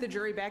have sent the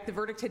jury back. The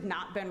verdict had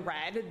not been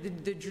read.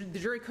 The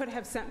jury could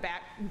have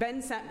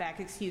been sent back,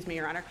 excuse me,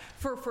 Your Honor,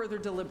 for further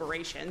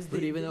deliberations.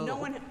 But even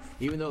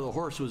though the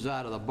horse was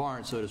out of the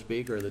barn, so to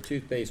speak, or the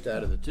toothpaste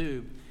out of the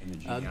tube,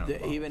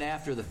 even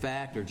after the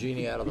fact, or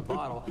genie out of the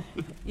bottle,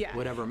 yeah,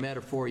 whatever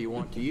metaphor you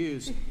want to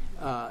use,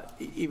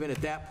 even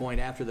at that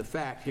point, after the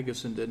fact,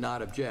 Higgason did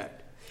not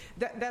object.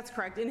 That's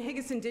correct. And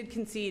Higgason did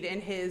concede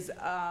in his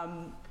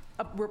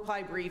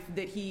reply brief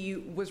that he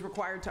was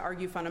required to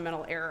argue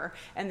fundamental error,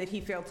 and that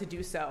he failed to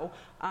do so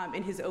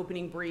in his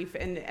opening brief.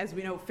 And as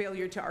we know,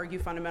 failure to argue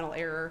fundamental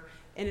error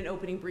in an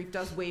opening brief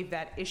does waive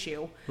that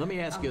issue. Let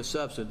me ask you a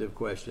substantive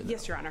question.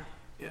 Yes, Your Honor.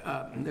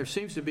 There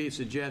seems to be a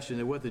suggestion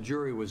that what the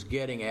jury was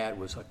getting at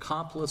was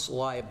accomplice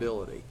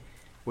liability.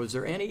 Was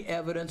there any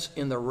evidence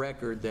in the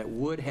record that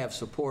would have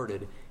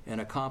supported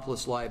an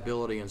accomplice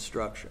liability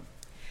instruction?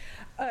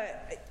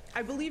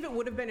 I believe it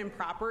would have been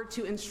improper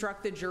to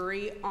instruct the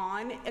jury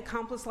on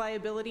accomplice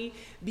liability,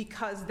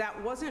 because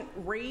that wasn't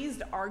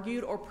raised,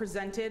 argued, or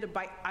presented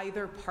by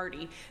either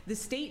party. The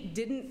state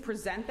didn't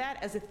present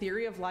that as a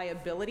theory of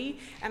liability,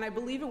 and I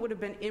believe it would have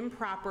been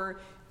improper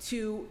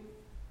to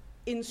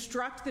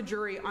instruct the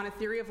jury on a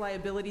theory of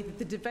liability that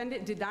the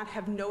defendant did not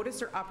have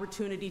notice or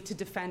opportunity to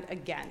defend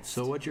against.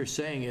 So what you're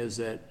saying is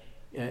that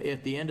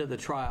at the end of the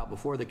trial,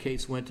 before the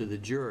case went to the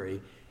jury,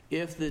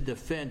 if the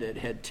defendant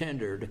had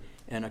tendered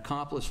an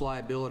accomplice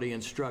liability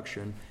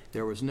instruction,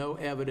 there was no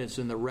evidence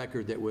in the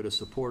record that would have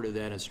supported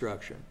that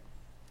instruction.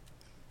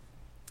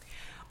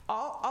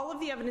 All of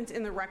the evidence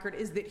in the record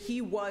is that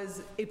he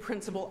was a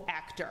principal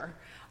actor.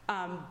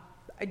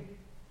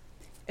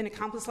 An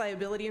accomplice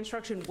liability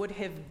instruction would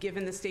have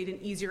given the state an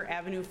easier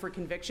avenue for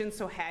conviction,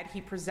 so had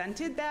he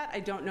presented that, I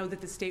don't know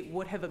that the state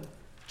would have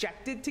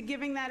objected to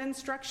giving that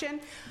instruction,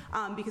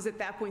 because at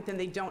that point then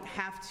they don't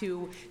have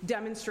to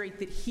demonstrate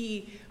that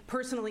he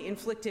personally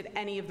inflicted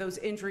any of those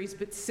injuries,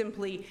 but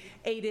simply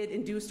aided,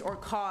 induced, or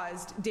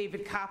caused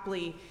David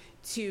Copley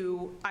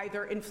to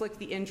either inflict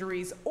the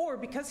injuries, or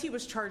because he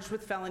was charged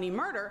with felony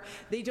murder,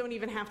 they don't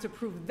even have to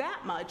prove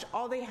that much.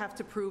 All they have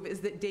to prove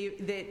is that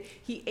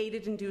he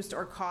aided, induced,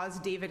 or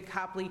caused David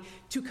Copley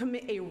to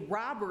commit a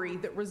robbery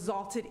that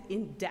resulted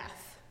in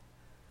death.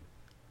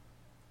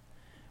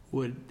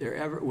 Was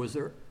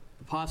there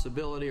a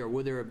possibility, or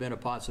would there have been a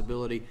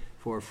possibility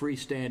for a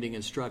freestanding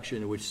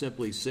instruction which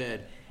simply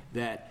said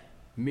that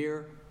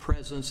mere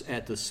presence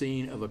at the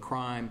scene of a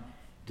crime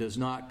does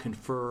not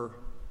confer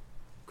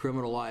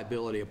criminal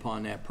liability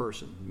upon that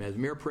person, as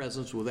mere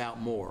presence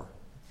without more?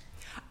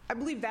 I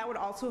believe that would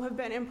also have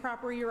been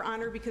improper, Your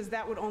Honor, because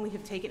that would only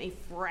have taken a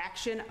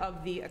fraction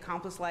of the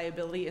accomplice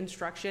liability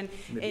instruction.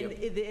 And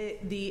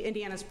the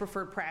Indiana's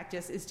preferred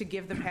practice is to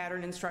give the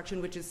pattern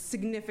instruction, which is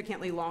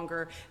significantly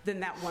longer than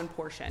that one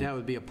portion. That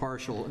would be a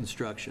partial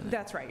instruction.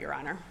 That's right, Your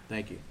Honor.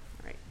 Thank you.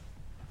 All right.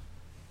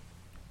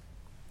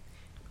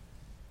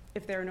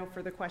 If there are no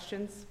further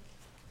questions,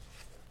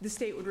 the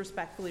state would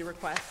respectfully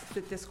request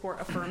that this court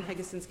affirm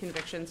Higgason's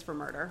convictions for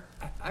murder.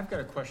 I've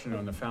got a question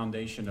on the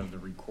foundation of the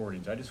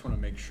recordings. I just want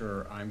to make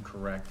sure I'm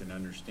correct in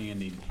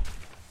understanding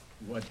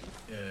what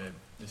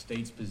the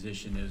state's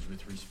position is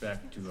with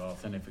respect to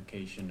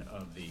authentication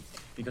of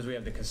because we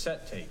have the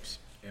cassette tapes,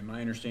 and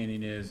my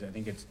understanding is, I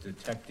think it's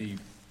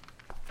Detective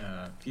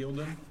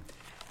Fielden,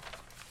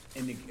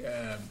 and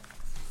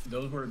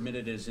those were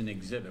admitted as an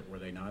exhibit, were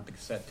they not, the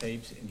cassette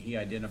tapes? And he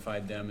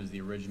identified them as the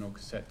original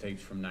cassette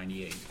tapes from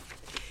 '98.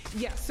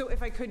 Yes, so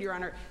if I could, Your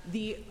Honor,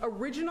 the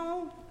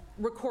original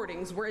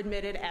recordings were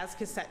admitted as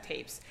cassette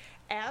tapes,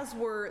 as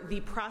were the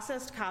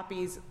processed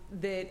copies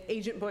that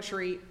Agent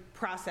Bushery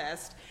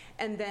processed,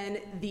 and then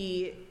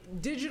the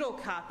digital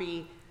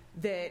copy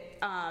that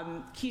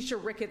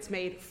Keisha Ricketts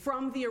made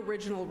from the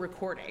original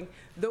recording.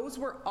 Those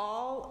were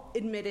all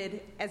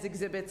admitted as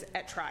exhibits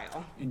at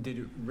trial. And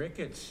did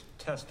Ricketts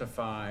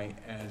testify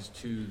as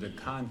to the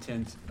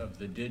contents of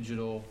the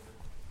digital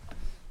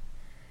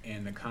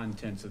and the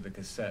contents of the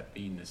cassette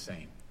being the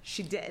same?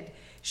 She did.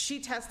 She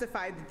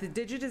testified that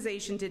the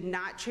digitization did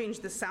not change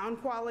the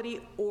sound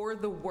quality or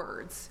the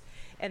words.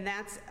 And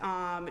that's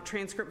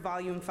transcript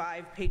volume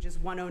 5, pages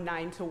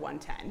 109 to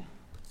 110.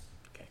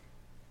 Okay.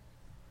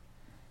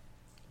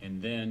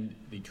 And then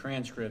the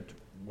transcript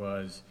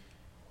was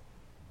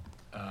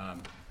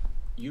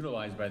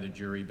utilized by the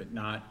jury, but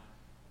not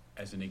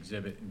as an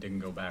exhibit, and didn't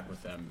go back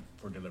with them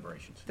for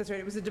deliberations. That's right.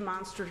 It was a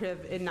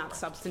demonstrative and not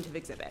substantive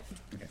exhibit.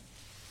 Okay.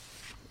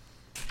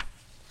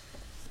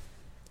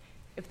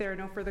 If there are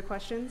no further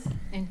questions,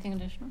 Anything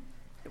additional?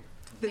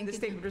 then the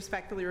state would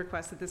respectfully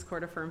request that this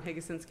court affirm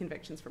Higgison's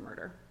convictions for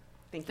murder.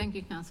 Thank you. Thank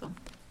you, counsel.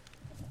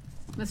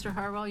 Mr.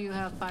 Harwell, you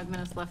have 5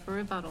 minutes left for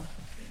rebuttal.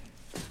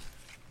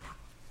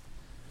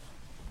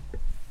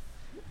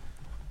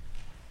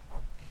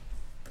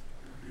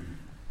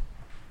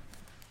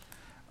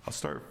 I'll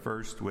start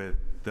first with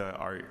the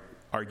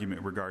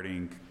argument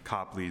regarding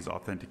Copley's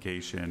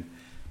authentication.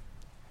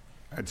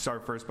 I'd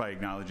start first by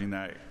acknowledging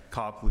that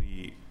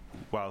Copley,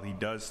 while he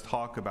does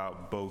talk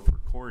about both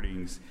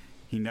recordings,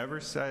 he never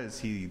says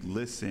he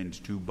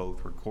listened to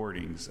both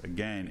recordings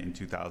again in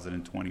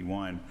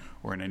 2021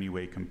 or in any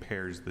way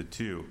compares the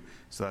two.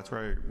 So that's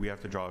why we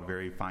have to draw a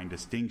very fine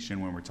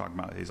distinction when we're talking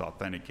about his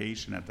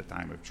authentication at the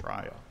time of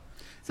trial.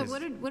 So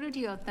what did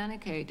he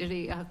authenticate? Did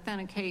he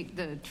authenticate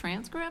the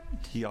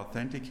transcript? He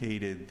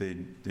authenticated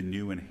the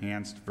new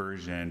enhanced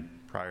version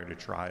prior to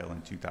trial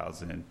in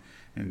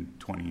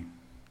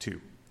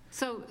 2022.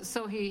 So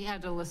he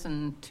had to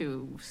listen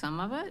to some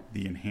of it?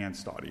 The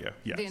enhanced audio,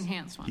 yes. The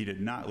enhanced one. He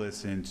did not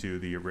listen to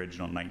the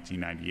original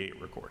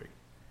 1998 recording.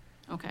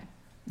 Okay.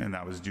 And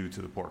that was due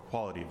to the poor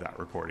quality of that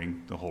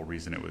recording, the whole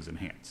reason it was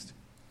enhanced.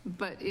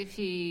 But if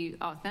he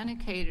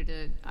authenticated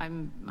it, I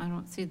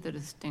don't see the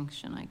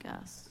distinction, I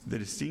guess. The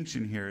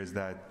distinction here is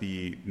that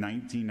the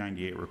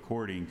 1998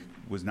 recording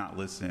was not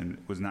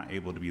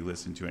able to be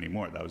listened to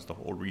anymore. That was the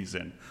whole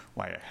reason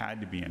why it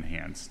had to be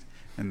enhanced.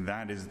 And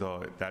that is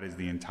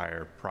the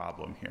entire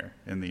problem here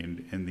in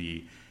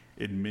the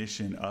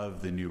admission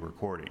of the new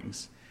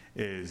recordings,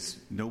 is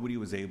nobody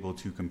was able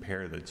to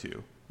compare the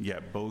two.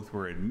 Yet both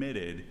were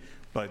admitted,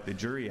 but the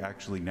jury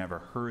actually never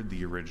heard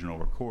the original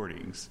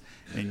recordings,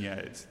 and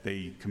yet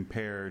they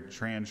compared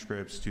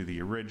transcripts to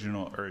the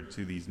original or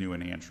to these new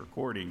enhanced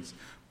recordings,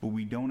 but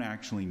we don't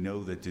actually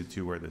know that the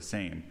two are the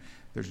same.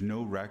 There's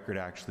no record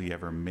actually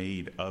ever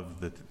made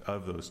of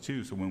those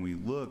two. So when we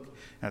look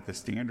at the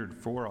standard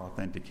for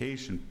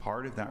authentication,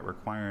 part of that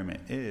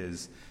requirement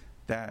is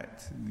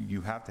that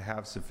you have to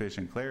have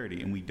sufficient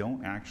clarity, and we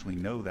don't actually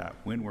know that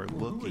when we're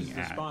looking at... Who was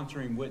the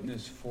sponsoring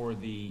witness for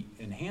the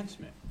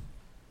enhancement?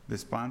 The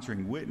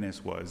sponsoring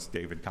witness was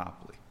David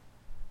Copley.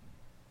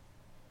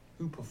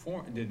 Who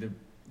performed? Did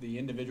the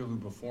individual who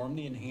performed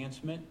the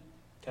enhancement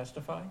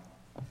testify?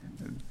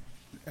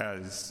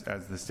 As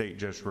the state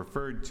just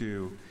referred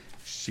to,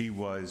 she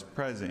was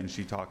present and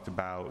she talked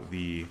about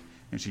the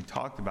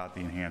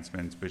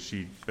enhancements,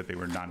 but they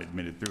were not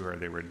admitted through her.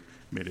 They were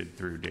admitted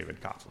through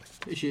David Copley.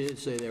 She did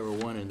say they were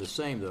one and the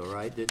same, though,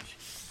 right?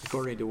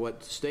 According to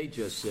what the state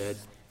just said,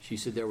 she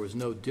said there was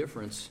no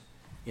difference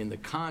in the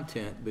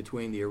content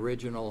between the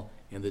original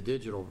and the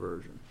digital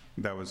version.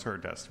 That was her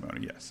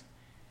testimony, yes.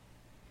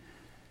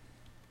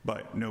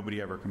 But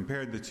nobody ever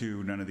compared the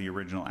two. None of the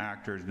original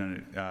actors,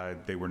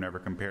 they were never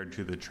compared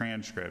to the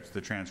transcripts.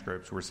 The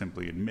transcripts were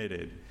simply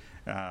admitted,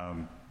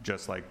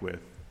 just like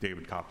with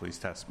David Copley's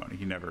testimony.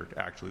 He never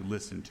actually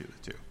listened to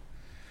the two.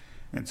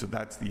 And so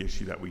that's the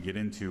issue that we get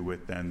into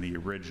with then the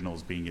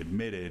originals being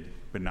admitted,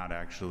 but not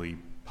actually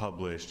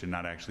published and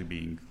not actually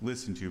being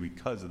listened to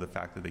because of the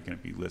fact that they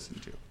couldn't be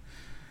listened to.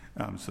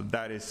 So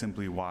that is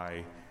simply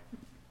why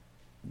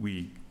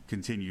we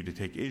continue to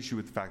take issue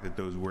with the fact that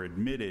those were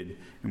admitted,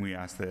 and we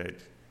ask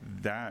that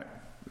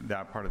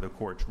part of the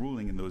court's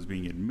ruling and those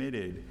being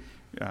admitted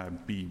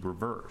be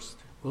reversed.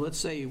 Well, let's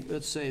say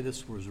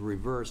this was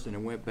reversed and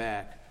it went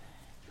back.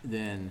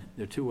 Then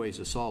there are two ways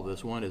to solve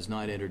this. One is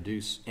not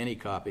introduce any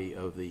copy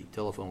of the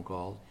telephone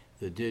call,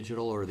 the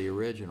digital or the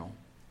original.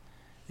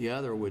 The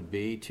other would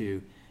be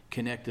to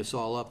connect this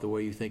all up the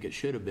way you think it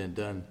should have been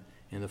done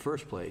in the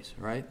first place,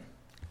 right?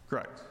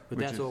 Correct. But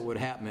that's what would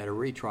happen at a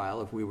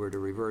retrial if we were to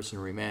reverse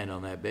and remand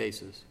on that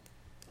basis.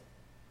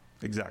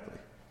 Exactly.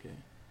 Okay.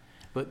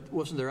 But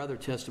wasn't there other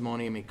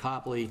testimony? I mean,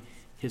 Copley,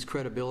 his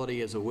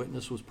credibility as a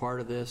witness was part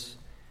of this.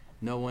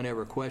 No one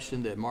ever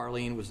questioned that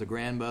Marlene was the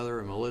grandmother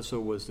and Melissa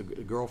was the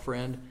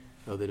girlfriend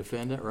of the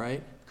defendant,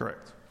 right?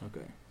 Correct.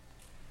 Okay.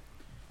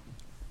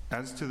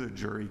 As to the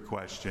jury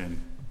question,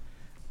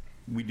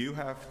 we do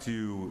have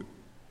to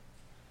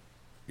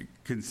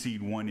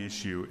concede one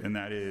issue, and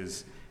that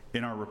is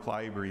in our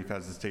reply brief,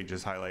 as the state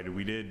just highlighted,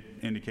 we did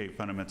indicate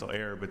fundamental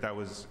error, but that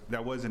was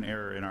an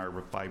error in our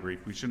reply brief.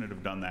 We shouldn't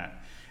have done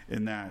that.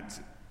 In that,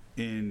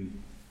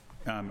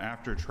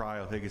 after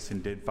trial,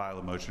 Higgason did file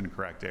a motion to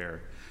correct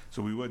error.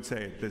 So we would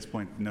say at this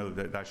point, no,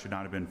 that should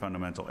not have been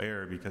fundamental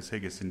error because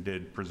Higgason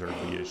did preserve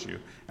the issue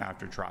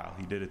after trial.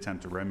 He did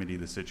attempt to remedy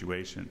the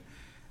situation.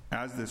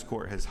 As this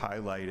court has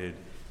highlighted,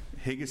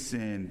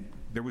 Higgason,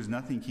 there was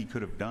nothing he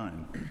could have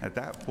done. At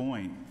that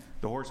point,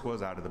 the horse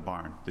was out of the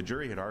barn. The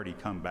jury had already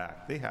come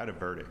back. They had a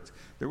verdict.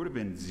 There would have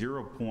been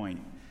 0 point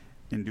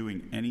in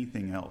doing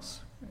anything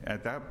else.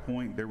 At that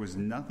point, there was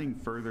nothing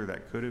further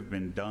that could have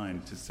been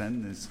done to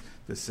send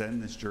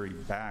this jury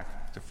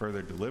back to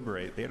further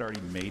deliberate. They had already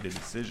made a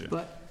decision.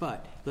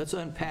 But let's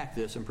unpack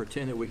this and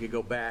pretend that we could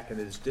go back and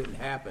that this didn't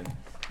happen.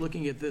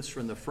 Looking at this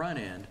from the front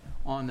end,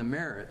 on the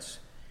merits,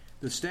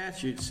 the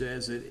statute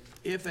says that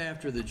if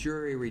after the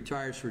jury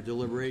retires for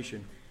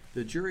deliberation,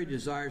 the jury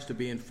desires to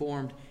be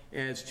informed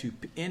as to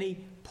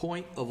any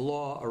point of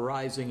law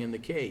arising in the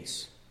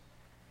case.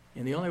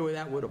 And the only way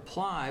that would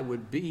apply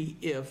would be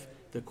if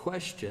the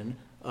question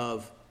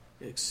of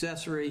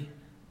accessory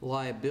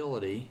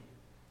liability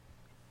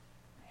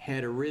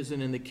had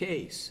arisen in the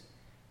case.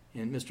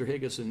 And Mr.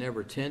 Higgason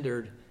never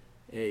tendered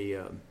a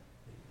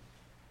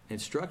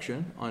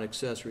instruction on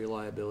accessory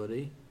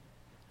liability.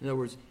 In other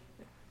words,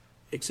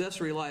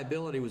 accessory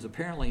liability was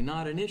apparently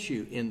not an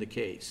issue in the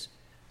case.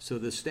 So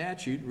the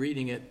statute,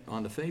 reading it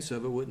on the face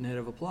of it, wouldn't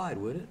have applied,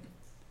 would it?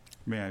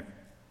 May I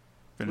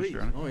finish, Please.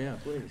 Your Honor? Oh, yeah,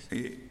 please.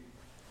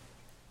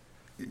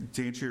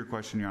 To answer your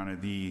question, Your Honor,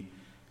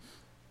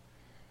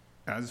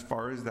 as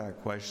far as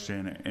that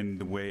question and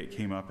the way it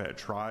came up at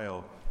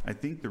trial, I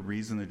think the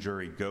reason the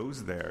jury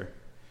goes there,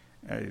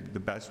 the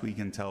best we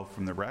can tell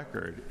from the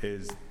record,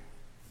 is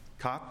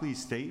Copley's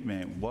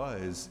statement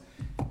was,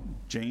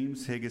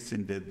 James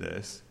Higgason did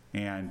this,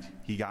 and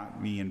he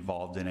got me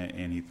involved in it,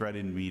 and he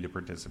threatened me to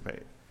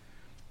participate.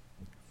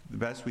 The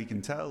best we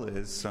can tell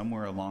is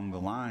somewhere along the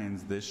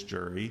lines, this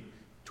jury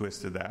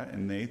twisted that,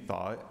 and they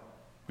thought,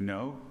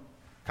 no,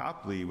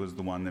 Copley was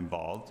the one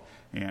involved,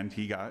 and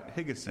he got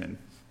Higgason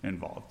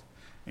involved,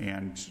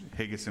 and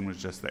Higgason was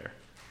just there.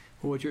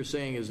 Well, what you're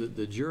saying is that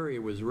the jury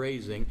was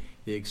raising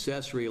the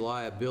accessory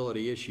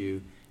liability issue,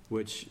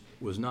 which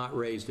was not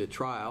raised at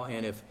trial,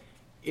 and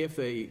if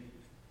a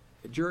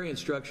jury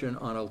instruction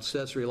on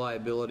accessory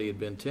liability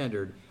had been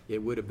tendered,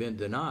 it would have been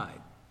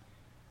denied.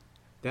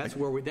 That's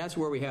where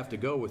we have to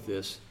go with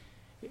this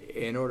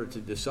in order to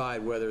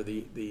decide whether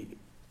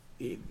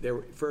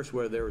first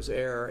whether there was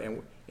error,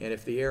 and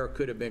if the error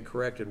could have been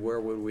corrected, where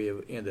would we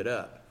have ended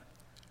up?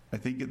 I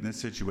think in this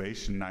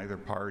situation, neither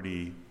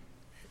party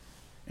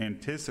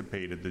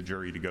anticipated the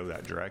jury to go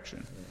that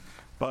direction.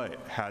 But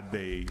had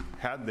they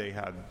had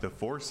the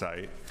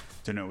foresight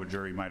to know a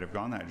jury might have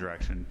gone that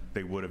direction,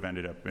 they would have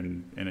ended up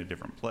in a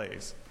different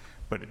place.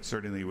 But it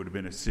certainly would have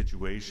been a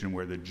situation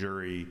where the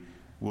jury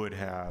would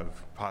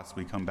have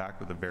possibly come back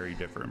with a very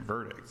different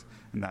verdict.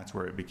 And that's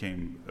where it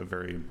became a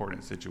very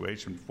important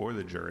situation for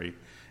the jury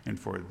and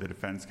for the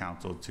defense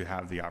counsel to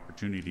have the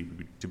opportunity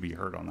to be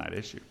heard on that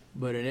issue.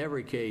 But in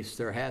every case,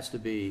 there has to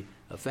be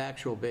a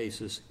factual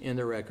basis in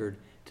the record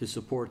to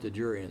support the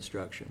jury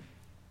instruction.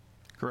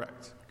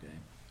 Correct. Okay.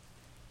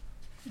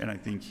 And I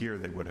think here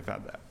they would have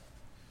had that.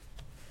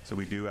 So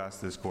we do ask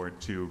this court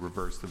to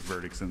reverse the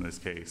verdicts in this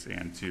case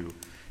and to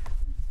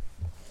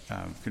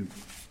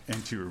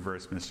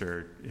reverse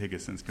Mr.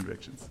 Higgason's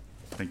convictions.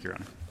 Thank you, Your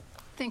Honor.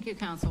 Thank you,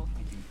 counsel.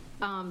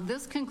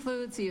 This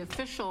concludes the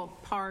official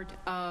part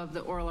of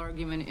the oral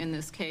argument in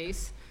this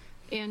case.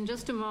 In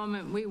just a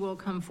moment, we will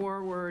come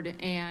forward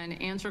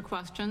and answer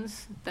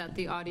questions that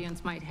the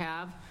audience might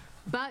have,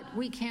 but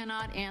we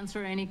cannot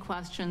answer any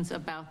questions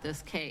about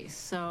this case.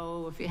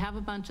 So if you have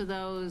a bunch of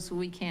those,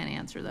 we can't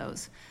answer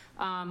those.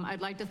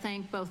 I'd like to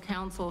thank both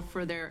counsel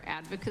for their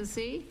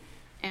advocacy,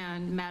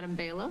 and Madam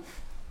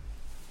Bailiff.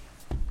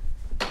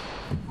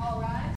 All rise.